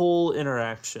whole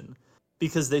interaction,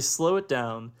 because they slow it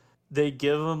down, they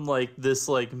give him like this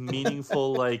like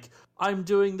meaningful like I'm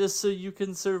doing this so you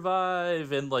can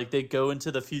survive, and like they go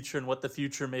into the future and what the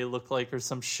future may look like or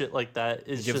some shit like that.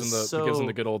 It gives him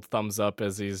the good old thumbs up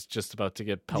as he's just about to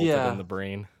get pelted in the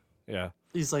brain. Yeah.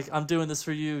 He's like, I'm doing this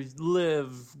for you.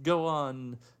 Live, go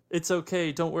on. It's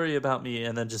okay. Don't worry about me.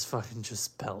 And then just fucking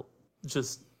just pelt.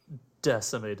 Just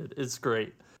decimated. It's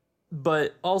great.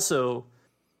 But also,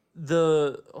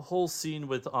 the whole scene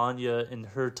with Anya and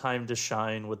her time to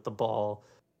shine with the ball,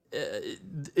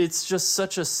 it's just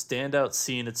such a standout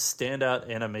scene. It's standout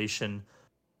animation.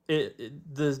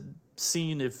 The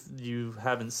scene, if you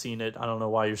haven't seen it, I don't know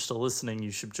why you're still listening.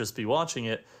 You should just be watching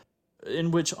it.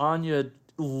 In which Anya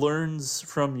learns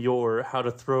from Yor how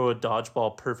to throw a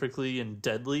dodgeball perfectly and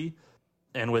deadly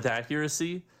and with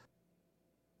accuracy.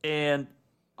 And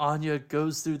Anya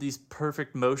goes through these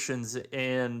perfect motions,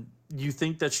 and you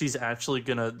think that she's actually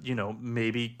gonna,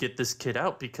 maybe get this kid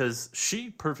out because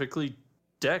she perfectly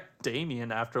decked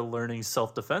Damien after learning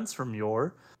self-defense from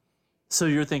Yor. So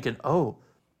you're thinking, oh,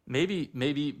 maybe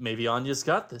Anya's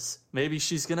got this. Maybe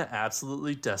she's gonna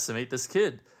absolutely decimate this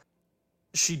kid.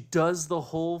 She does the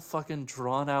whole fucking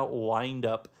drawn-out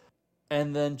wind-up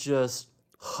and then just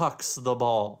hucks the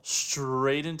ball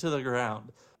straight into the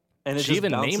ground. And it just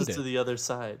bounces to the other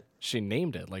side. She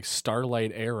named it, like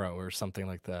Starlight Arrow or something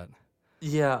like that.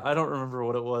 Yeah, I don't remember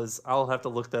what it was. I'll have to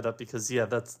look that up because,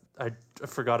 I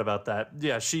forgot about that.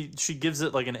 Yeah, she gives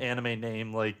it like an anime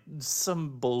name, like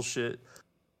some bullshit,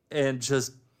 and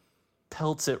just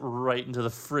pelts it right into the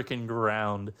freaking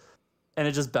ground. And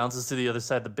it just bounces to the other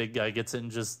side. The big guy gets it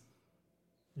and just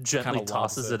gently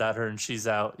tosses it at her, and she's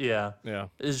out. Yeah. Yeah.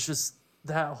 It's just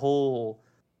that whole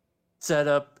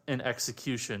setup and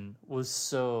execution was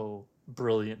so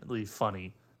brilliantly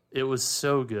funny. It was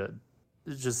so good.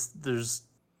 It's just,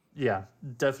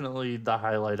 definitely the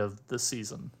highlight of the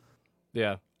season.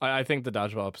 Yeah. I think the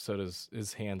dodgeball episode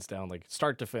is hands down, like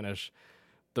start to finish,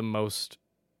 the most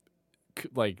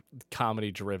like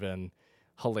comedy driven,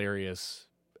 hilarious,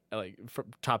 like from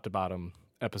top to bottom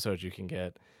episodes you can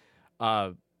get.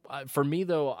 For me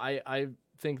though, I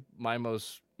think my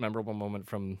most memorable moment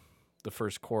from the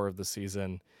first core of the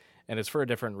season, and it's for a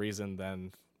different reason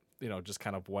than, just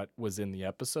kind of what was in the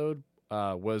episode,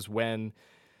 was when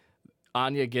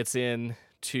Anya gets in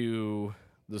to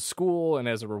the school, and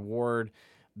as a reward,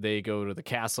 they go to the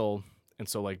castle. And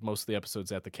so like most of the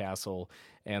episode's at the castle,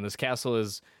 and this castle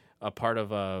is a part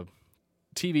of a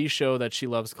TV show that she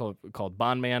loves called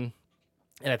Bondman.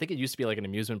 And I think it used to be like an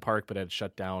amusement park, but it had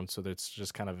shut down. So it's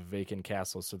just kind of a vacant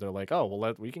castle. So they're like, oh,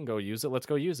 well, we can go use it. Let's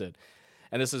go use it.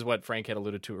 And this is what Frank had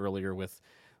alluded to earlier with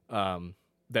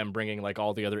them bringing like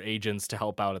all the other agents to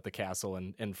help out at the castle.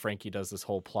 And Frankie does this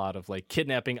whole plot of like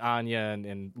kidnapping Anya,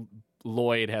 and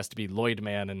Lloyd has to be Lloyd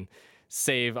Man and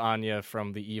save Anya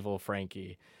from the evil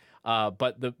Frankie.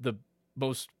 But the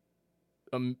most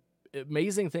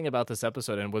amazing thing about this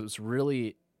episode, and what was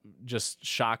really just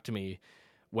shocked me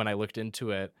when I looked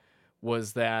into it,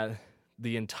 was that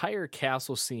the entire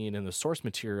castle scene in the source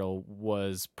material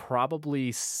was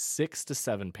probably 6 to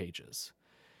 7 pages.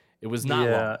 It was not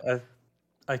long.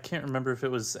 I can't remember if it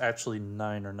was actually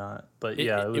 9 or not, but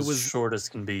it was short as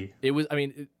can be. It was. I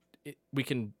mean, we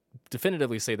can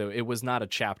definitively say though it was not a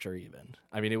chapter even.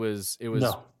 I mean, it was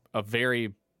a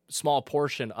very small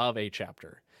portion of a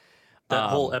chapter. That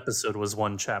whole episode was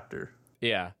one chapter.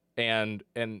 Yeah, and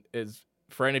is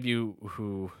for any of you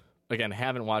who again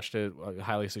haven't watched it, I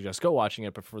highly suggest go watching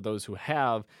it. But for those who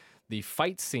have, the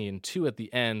fight scene too at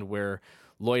the end where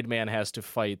Lloyd Man has to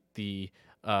fight the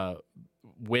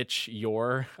witch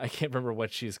Yor. I can't remember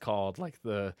what she's called, like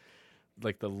the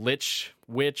Lich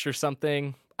Witch or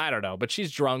something. I don't know, but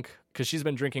she's drunk because she's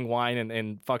been drinking wine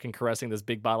and fucking caressing this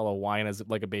big bottle of wine as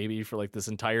like a baby for like this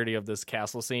entirety of this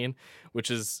castle scene, which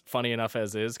is funny enough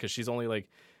as is because she's only like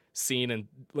seen and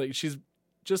like she's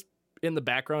just in the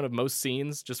background of most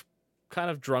scenes, just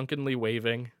kind of drunkenly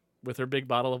waving with her big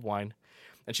bottle of wine.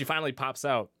 And she finally pops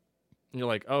out. And you're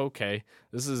like, oh, okay,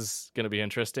 this is going to be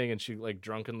interesting. And she like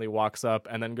drunkenly walks up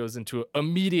and then goes into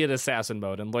immediate assassin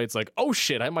mode. And Lloyd's like, oh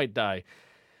shit, I might die.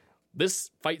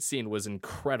 This fight scene was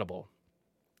incredible.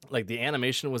 Like the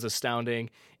animation was astounding.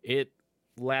 It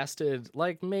lasted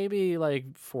like maybe like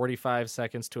 45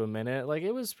 seconds to a minute. Like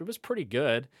it was pretty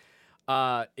good.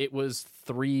 It was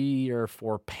 3 or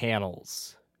 4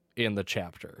 panels in the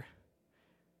chapter.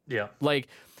 Yeah. Like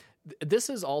this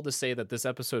is all to say that this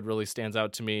episode really stands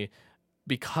out to me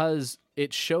because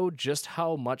it showed just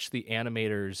how much the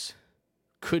animators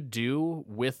could do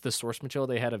with the source material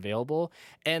they had available,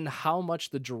 and how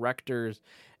much the directors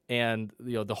and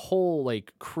the whole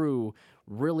like crew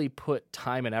really put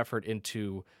time and effort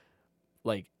into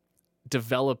like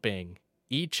developing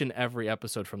each and every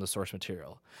episode from the source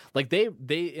material. Like they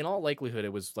in all likelihood,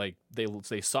 it was like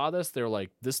they saw this, they're like,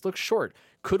 this looks short.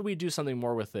 Could we do something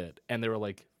more with it? And they were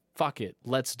like, fuck it,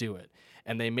 let's do it.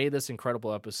 And they made this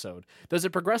incredible episode. Does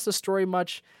it progress the story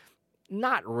much?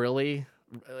 Not really.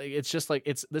 It's just like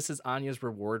this is Anya's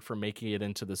reward for making it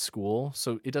into the school.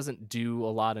 So it doesn't do a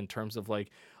lot in terms of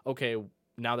like, okay,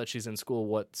 now that she's in school,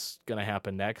 what's going to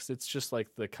happen next? It's just like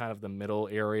the kind of the middle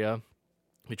area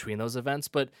between those events.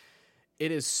 But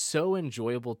it is so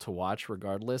enjoyable to watch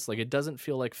regardless. Like, it doesn't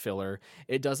feel like filler.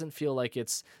 It doesn't feel like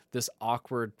it's this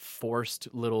awkward, forced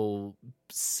little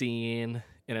scene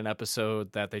in an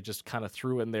episode that they just kind of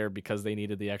threw in there because they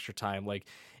needed the extra time. Like,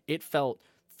 it felt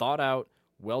thought out,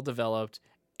 well developed,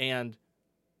 and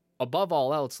above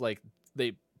all else, like,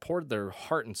 they poured their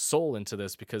heart and soul into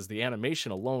this because the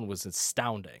animation alone was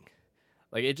astounding.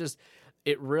 Like,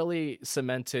 it really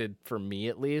cemented, for me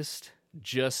at least,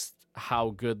 just how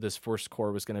good this first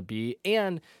core was going to be,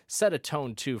 and set a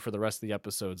tone too for the rest of the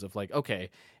episodes of like, okay,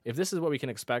 if this is what we can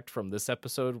expect from this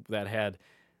episode that had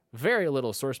very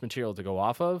little source material to go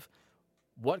off of,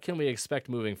 what can we expect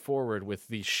moving forward with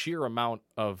the sheer amount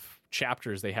of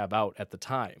chapters they have out at the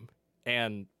time?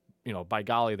 And, you know, by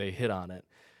golly, they hit on it.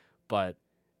 But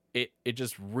it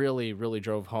just really, really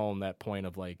drove home that point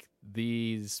of like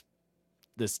this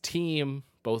team,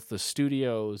 both the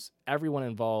studios, everyone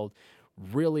involved,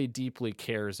 really deeply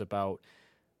cares about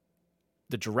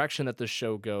the direction that the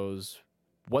show goes,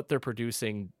 what they're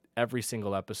producing every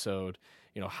single episode,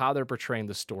 you know, how they're portraying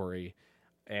the story,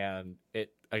 and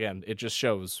it just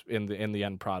shows in the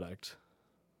end product.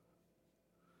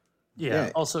 Yeah.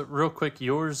 Also, real quick,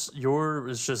 yours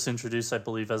is just introduced, I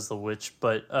believe, as the witch,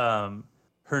 but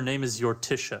her name is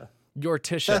Yortisha.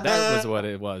 Yortisha, that was what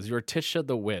it was. Yortisha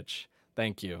the witch.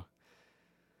 Thank you.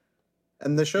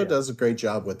 And the show does a great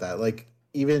job with that. Like,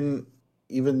 even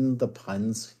the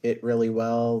puns hit really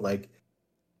well. Like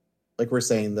we're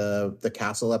saying, the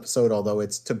castle episode, although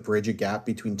it's to bridge a gap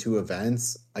between two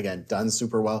events, again, done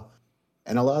super well.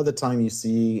 And a lot of the time you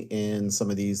see in some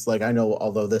of these, like, I know,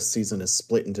 although this season is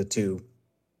split into two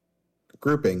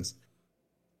groupings,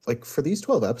 like for these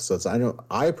 12 episodes,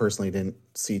 I personally didn't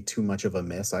see too much of a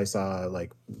miss. I saw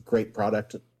like great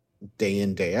product day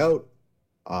in, day out.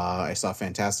 I saw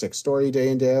fantastic story day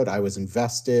in, day out. I was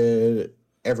invested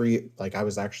I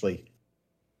was actually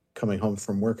coming home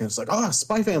from work and it's like, oh,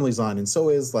 Spy Family's on. And so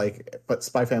is but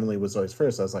Spy Family was always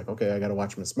first. I was like, okay, I got to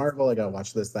watch Ms. Marvel. I got to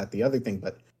watch this, that, the other thing.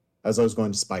 But I was always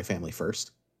going to Spy Family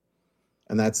first.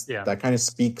 And that kind of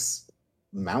speaks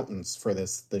mountains for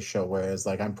this show. Whereas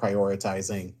like I'm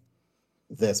prioritizing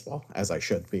this, well, as I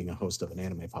should, being a host of an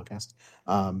anime podcast.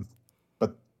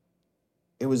 But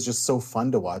it was just so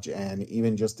fun to watch. And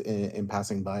even just in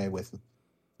passing by with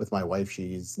my wife,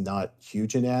 she's not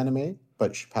huge in anime,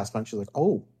 but she passed by and she's like,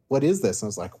 oh, what is this? And I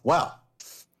was like, wow,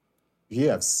 you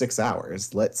have 6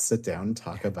 hours. Let's sit down and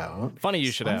talk about Funny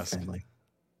you should ask. Family.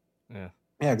 Yeah,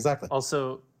 exactly.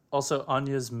 Also,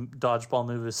 Anya's dodgeball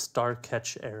move is Star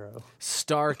Catch Arrow.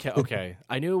 Okay.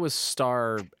 I knew it was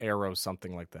Star Arrow,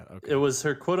 something like that. Okay. It was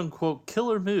her quote unquote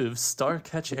killer move, Star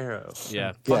Catch Arrow.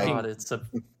 Yeah. God, it's a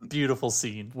beautiful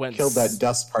scene. Killed that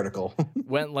dust particle.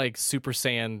 Went like Super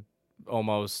Saiyan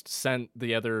almost, sent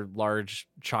the other large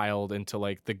child into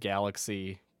like the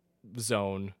galaxy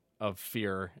zone of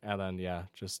fear, and then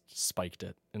just spiked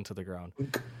it into the ground.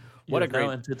 What a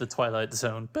great into the Twilight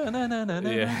Zone. Yeah,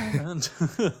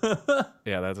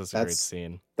 that's a great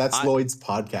scene. That's Lloyd's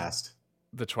podcast.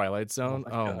 The Twilight Zone.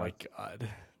 Oh my god.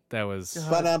 That was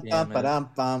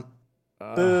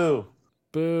Boo.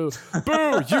 Boo.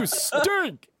 You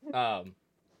stink.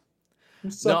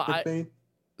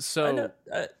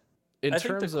 In terms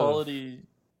think the quality of,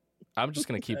 I'm just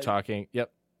gonna keep talking.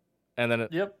 Yep. And then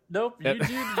nope. You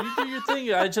do your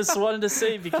thing. I just wanted to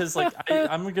say, because like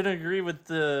I'm gonna agree with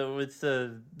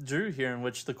Drew here, in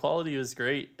which the quality was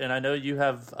great, and I know you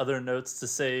have other notes to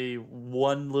say.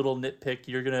 One little nitpick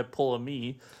you're gonna pull a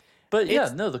me, but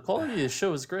the quality of the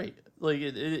show is great. Like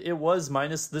it was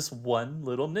minus this one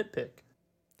little nitpick.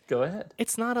 Go ahead.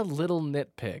 It's not a little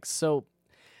nitpick. So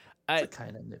it's a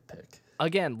kind of nitpick.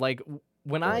 Again, like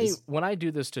when I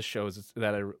do this to shows,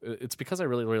 it's because I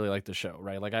really, really like the show,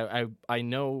 right? Like I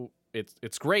know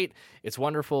it's great, it's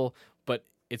wonderful, but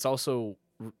it's also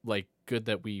like good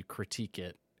that we critique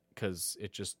it, because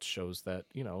it just shows that,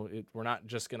 you know, we're not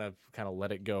just gonna kind of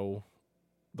let it go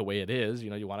the way it is.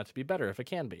 You know, you want it to be better if it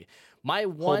can be.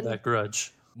 Hold that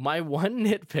grudge. My one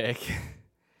nitpick,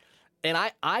 and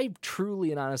I truly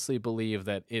and honestly believe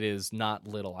that it is not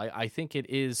little. I think it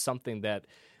is something that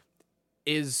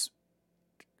is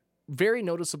very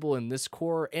noticeable in this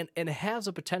core and has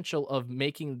a potential of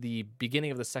making the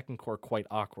beginning of the second core quite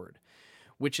awkward,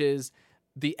 which is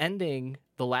the ending.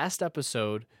 The last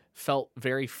episode felt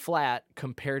very flat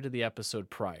compared to the episode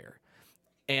prior.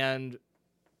 And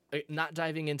not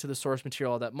diving into the source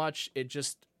material all that much, it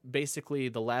just basically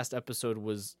the last episode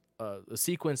was a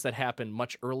sequence that happened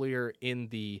much earlier in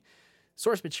the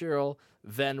source material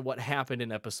than what happened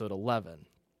in episode 11.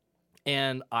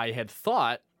 And I had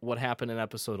thought what happened in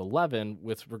episode 11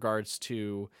 with regards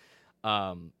to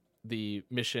the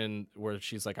mission where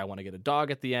she's like, I want to get a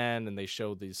dog at the end, and they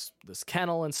show this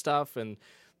kennel and stuff, and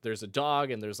there's a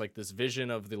dog, and there's like this vision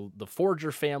of the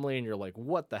Forger family, and you're like,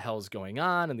 what the hell is going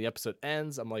on? And the episode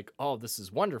ends. I'm like, oh, this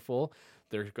is wonderful.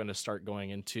 They're going to start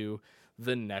going into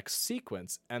the next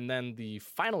sequence. And then the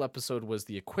final episode was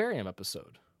the aquarium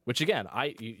episode, which again,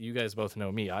 you guys both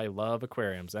know me. I love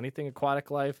aquariums. Anything aquatic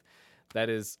life, that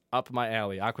is up my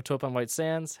alley. Aquatope on White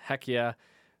Sands, heck yeah.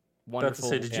 Wonderful.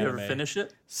 About to say, did you ever finish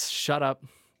it? Shut up.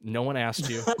 No one asked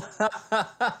you.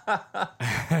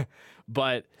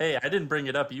 But hey, I didn't bring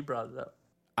it up. You brought it up.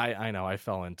 I know. I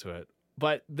fell into it.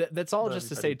 But that's all just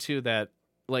to say, too, that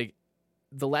like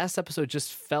the last episode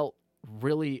just felt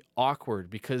really awkward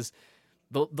because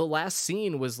the last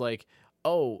scene was like,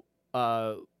 Lloyd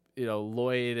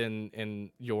and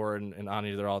Yor and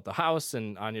Anya, they're all at the house,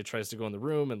 and Anya tries to go in the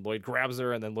room, and Lloyd grabs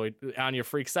her, and then Anya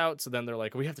freaks out. So then they're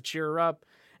like, we have to cheer her up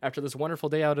after this wonderful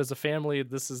day out as a family.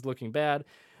 This is looking bad.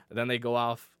 And then they go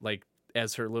off like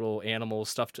as her little animals,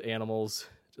 stuffed animals,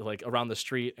 like around the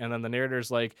street. And then the narrator's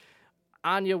like,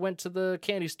 Anya went to the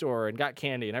candy store and got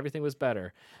candy, and everything was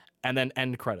better. And then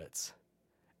end credits.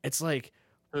 It's like,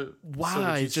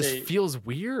 wow, it just feels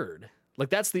weird. Like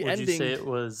that's the ending. Would you say it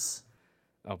was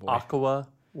Aqua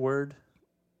word?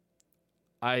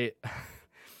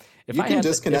 If I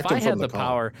had the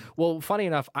power, well, funny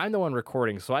enough, I'm the one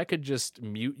recording, so I could just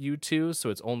mute you two, so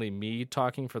it's only me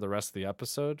talking for the rest of the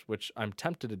episode, which I'm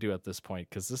tempted to do at this point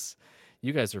because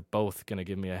you guys are both gonna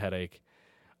give me a headache.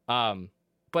 But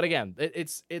again,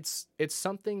 it's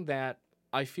something that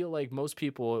I feel like most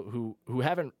people who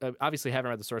haven't obviously haven't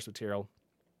read the source material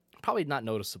probably not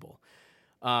noticeable.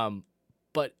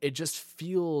 But it just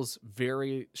feels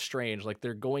very strange. Like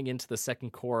they're going into the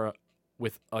second core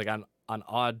with like on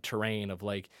odd terrain of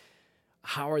like,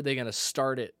 how are they going to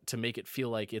start it to make it feel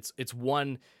like it's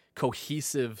one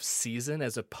cohesive season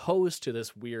as opposed to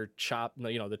this weird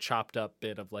the chopped up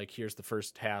bit of like, here's the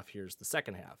first half, here's the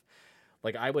second half.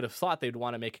 Like I would have thought they'd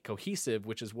want to make it cohesive,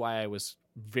 which is why I was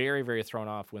very, very thrown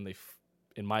off when they,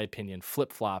 in my opinion,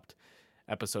 flip-flopped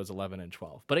episodes 11 and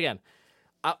 12. But again,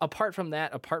 apart from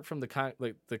that, apart from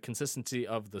the consistency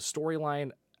of the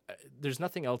storyline, there's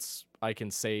nothing else I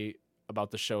can say about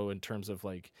the show in terms of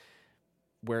like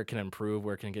where it can improve,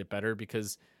 where it can get better,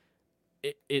 because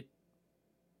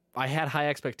I had high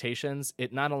expectations.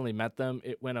 It not only met them,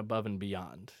 it went above and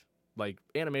beyond. Like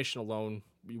animation alone,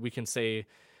 we can say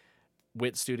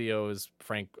Wit Studios,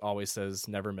 Frank always says,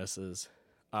 never misses.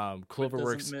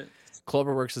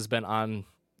 Cloverworks has been on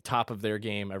top of their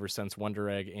game ever since Wonder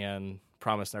Egg and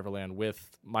Promised Neverland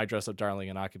with My Dress Up Darling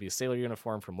and Akabi's sailor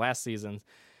uniform from last season.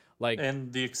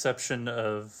 And the exception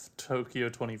of Tokyo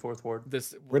 24th Ward.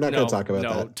 We're not going to talk about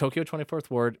that. Tokyo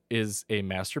 24th Ward is a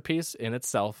masterpiece in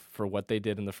itself for what they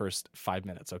did in the first 5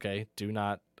 minutes, okay? Do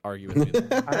not argue with me.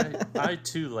 I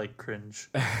too like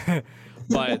cringe.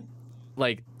 But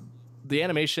like the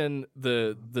animation,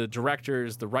 the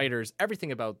directors, the writers,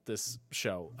 everything about this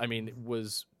show, I mean,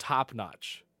 was top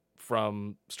notch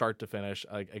from start to finish.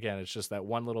 Again, it's just that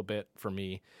one little bit for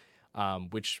me.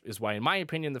 Which is why, in my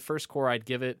opinion, the first core I'd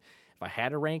give it, if I had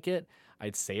to rank it,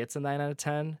 I'd say it's a 9 out of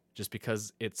 10, just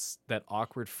because it's that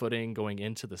awkward footing going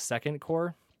into the second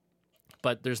core.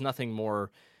 But there's nothing more,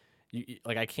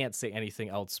 I can't say anything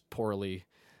else poorly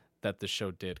that the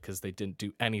show did, because they didn't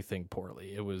do anything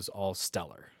poorly. It was all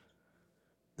stellar.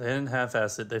 They didn't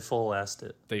half-ass it, they full-assed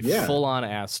it. They full-on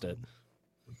assed it.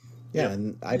 Yeah, yep.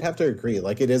 And I'd have to agree.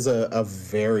 Like, it is a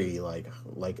very, like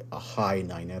a high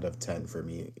 9 out of 10 for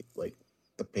me. Like,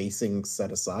 the pacing set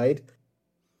aside,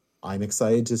 I'm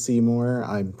excited to see more.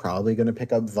 I'm probably going to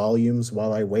pick up volumes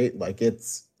while I wait. Like,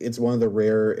 it's one of the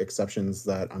rare exceptions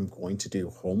that I'm going to do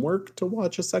homework to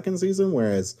watch a second season,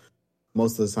 whereas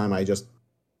most of the time I just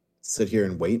sit here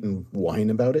and wait and whine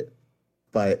about it.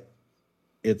 But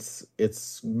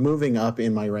it's moving up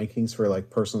in my rankings for like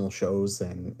personal shows,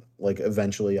 and like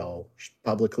eventually I'll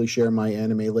publicly share my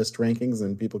anime list rankings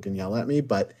and people can yell at me,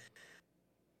 but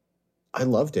I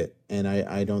loved it. And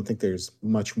I don't think there's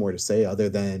much more to say other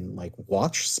than like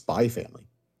watch Spy Family.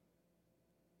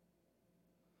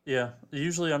 Yeah,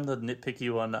 usually I'm the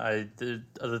nitpicky one.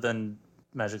 Other than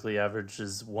magically average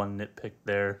is one nitpick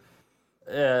there.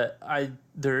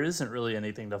 There isn't really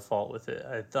anything to fault with it.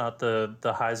 I thought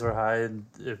the highs were high, and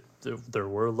if there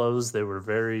were lows, they were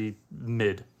very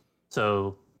mid.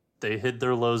 So they hid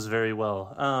their lows very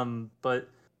well. But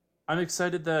I'm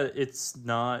excited that it's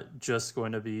not just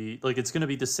going to be like, it's going to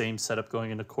be the same setup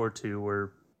going into Core 2,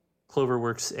 where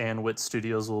Cloverworks and Wit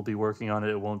Studios will be working on it.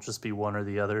 It won't just be one or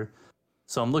the other.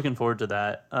 So I'm looking forward to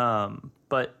that.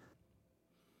 But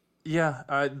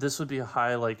yeah, this would be a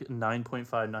high like 9.5,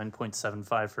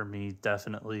 9.75 for me.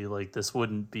 Definitely. Like, this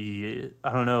wouldn't be,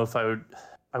 I don't know if I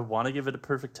want to give it a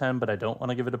perfect 10, but I don't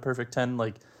want to give it a perfect 10.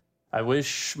 Like, I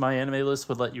wish my anime list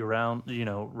would let you round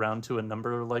to a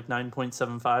number like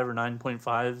 9.75 or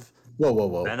 9.5.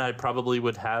 Whoa. Then I probably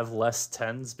would have less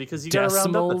 10s, because you got to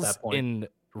round up at that point. In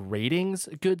ratings,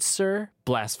 good sir?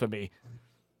 Blasphemy.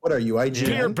 What are you, IGN?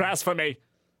 Pure blasphemy.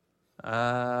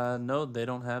 No, they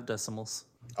don't have decimals.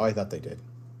 Oh, I thought they did.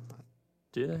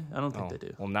 Do they? I don't think they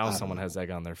do. Well, now someone has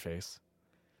egg on their face.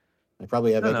 I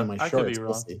probably have egg on my I shorts. could be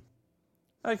wrong.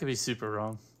 I could be super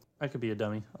wrong. I could be a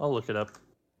dummy. I'll look it up.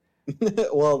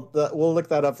 Well, we'll look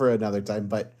that up for another time.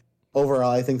 But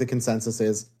overall, I think the consensus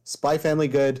is Spy Family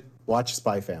good. Watch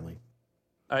Spy Family.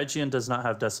 IGN does not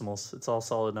have decimals. It's all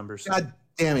solid numbers. God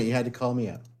damn it! You had to call me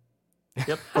out.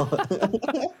 Yep.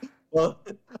 Well,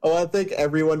 I want to thank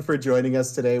everyone for joining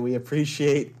us today. We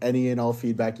appreciate any and all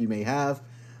feedback you may have.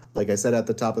 Like I said at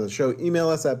the top of the show, email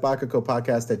us at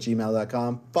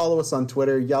bakukopodcast@gmail.com. Follow us on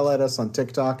Twitter. Yell at us on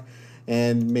TikTok.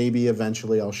 And maybe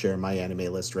eventually I'll share my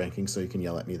anime list ranking so you can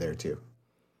yell at me there too.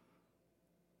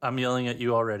 I'm yelling at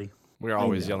you already. We're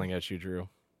always yelling at you, Drew.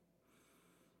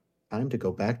 Time to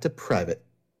go back to private.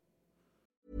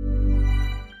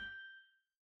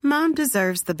 Mom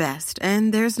deserves the best,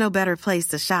 and there's no better place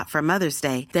to shop for Mother's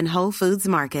Day than Whole Foods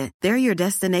Market. They're your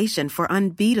destination for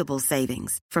unbeatable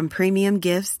savings, from premium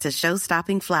gifts to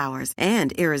show-stopping flowers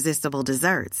and irresistible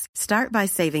desserts. Start by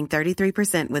saving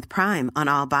 33% with Prime on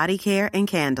all body care and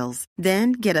candles.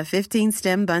 Then get a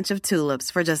 15-stem bunch of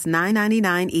tulips for just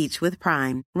 $9.99 each with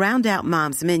Prime. Round out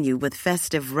Mom's menu with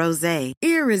festive rosé,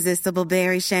 irresistible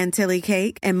berry chantilly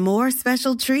cake, and more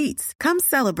special treats. Come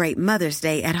celebrate Mother's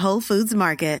Day at Whole Foods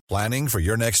Market. Planning for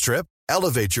your next trip?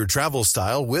 Elevate your travel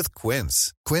style with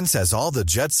Quince. Quince has all the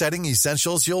jet-setting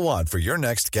essentials you'll want for your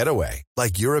next getaway,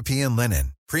 like European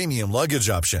linen, premium luggage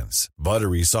options,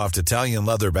 buttery soft Italian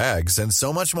leather bags, and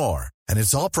so much more. And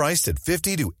it's all priced at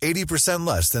 50 to 80%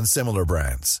 less than similar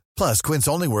brands. Plus, Quince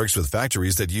only works with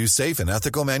factories that use safe and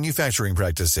ethical manufacturing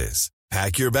practices.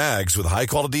 Pack your bags with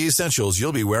high-quality essentials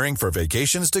you'll be wearing for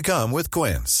vacations to come with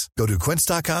Quince. Go to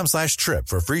quince.com/trip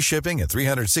for free shipping and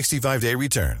 365-day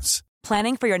returns.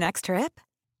 Planning for your next trip?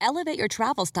 Elevate your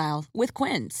travel style with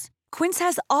Quince. Quince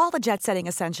has all the jet-setting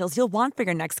essentials you'll want for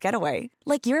your next getaway,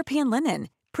 like European linen,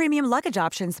 premium luggage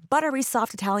options, buttery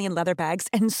soft Italian leather bags,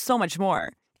 and so much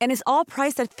more. And is all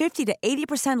priced at 50 to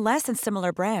 80% less than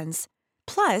similar brands.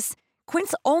 Plus,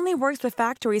 Quince only works with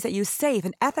factories that use safe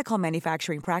and ethical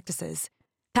manufacturing practices.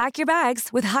 Pack your bags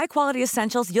with high-quality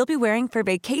essentials you'll be wearing for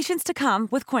vacations to come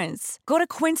with Quince. Go to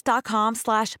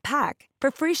quince.com/pack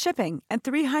for free shipping and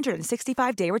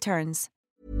 365-day returns.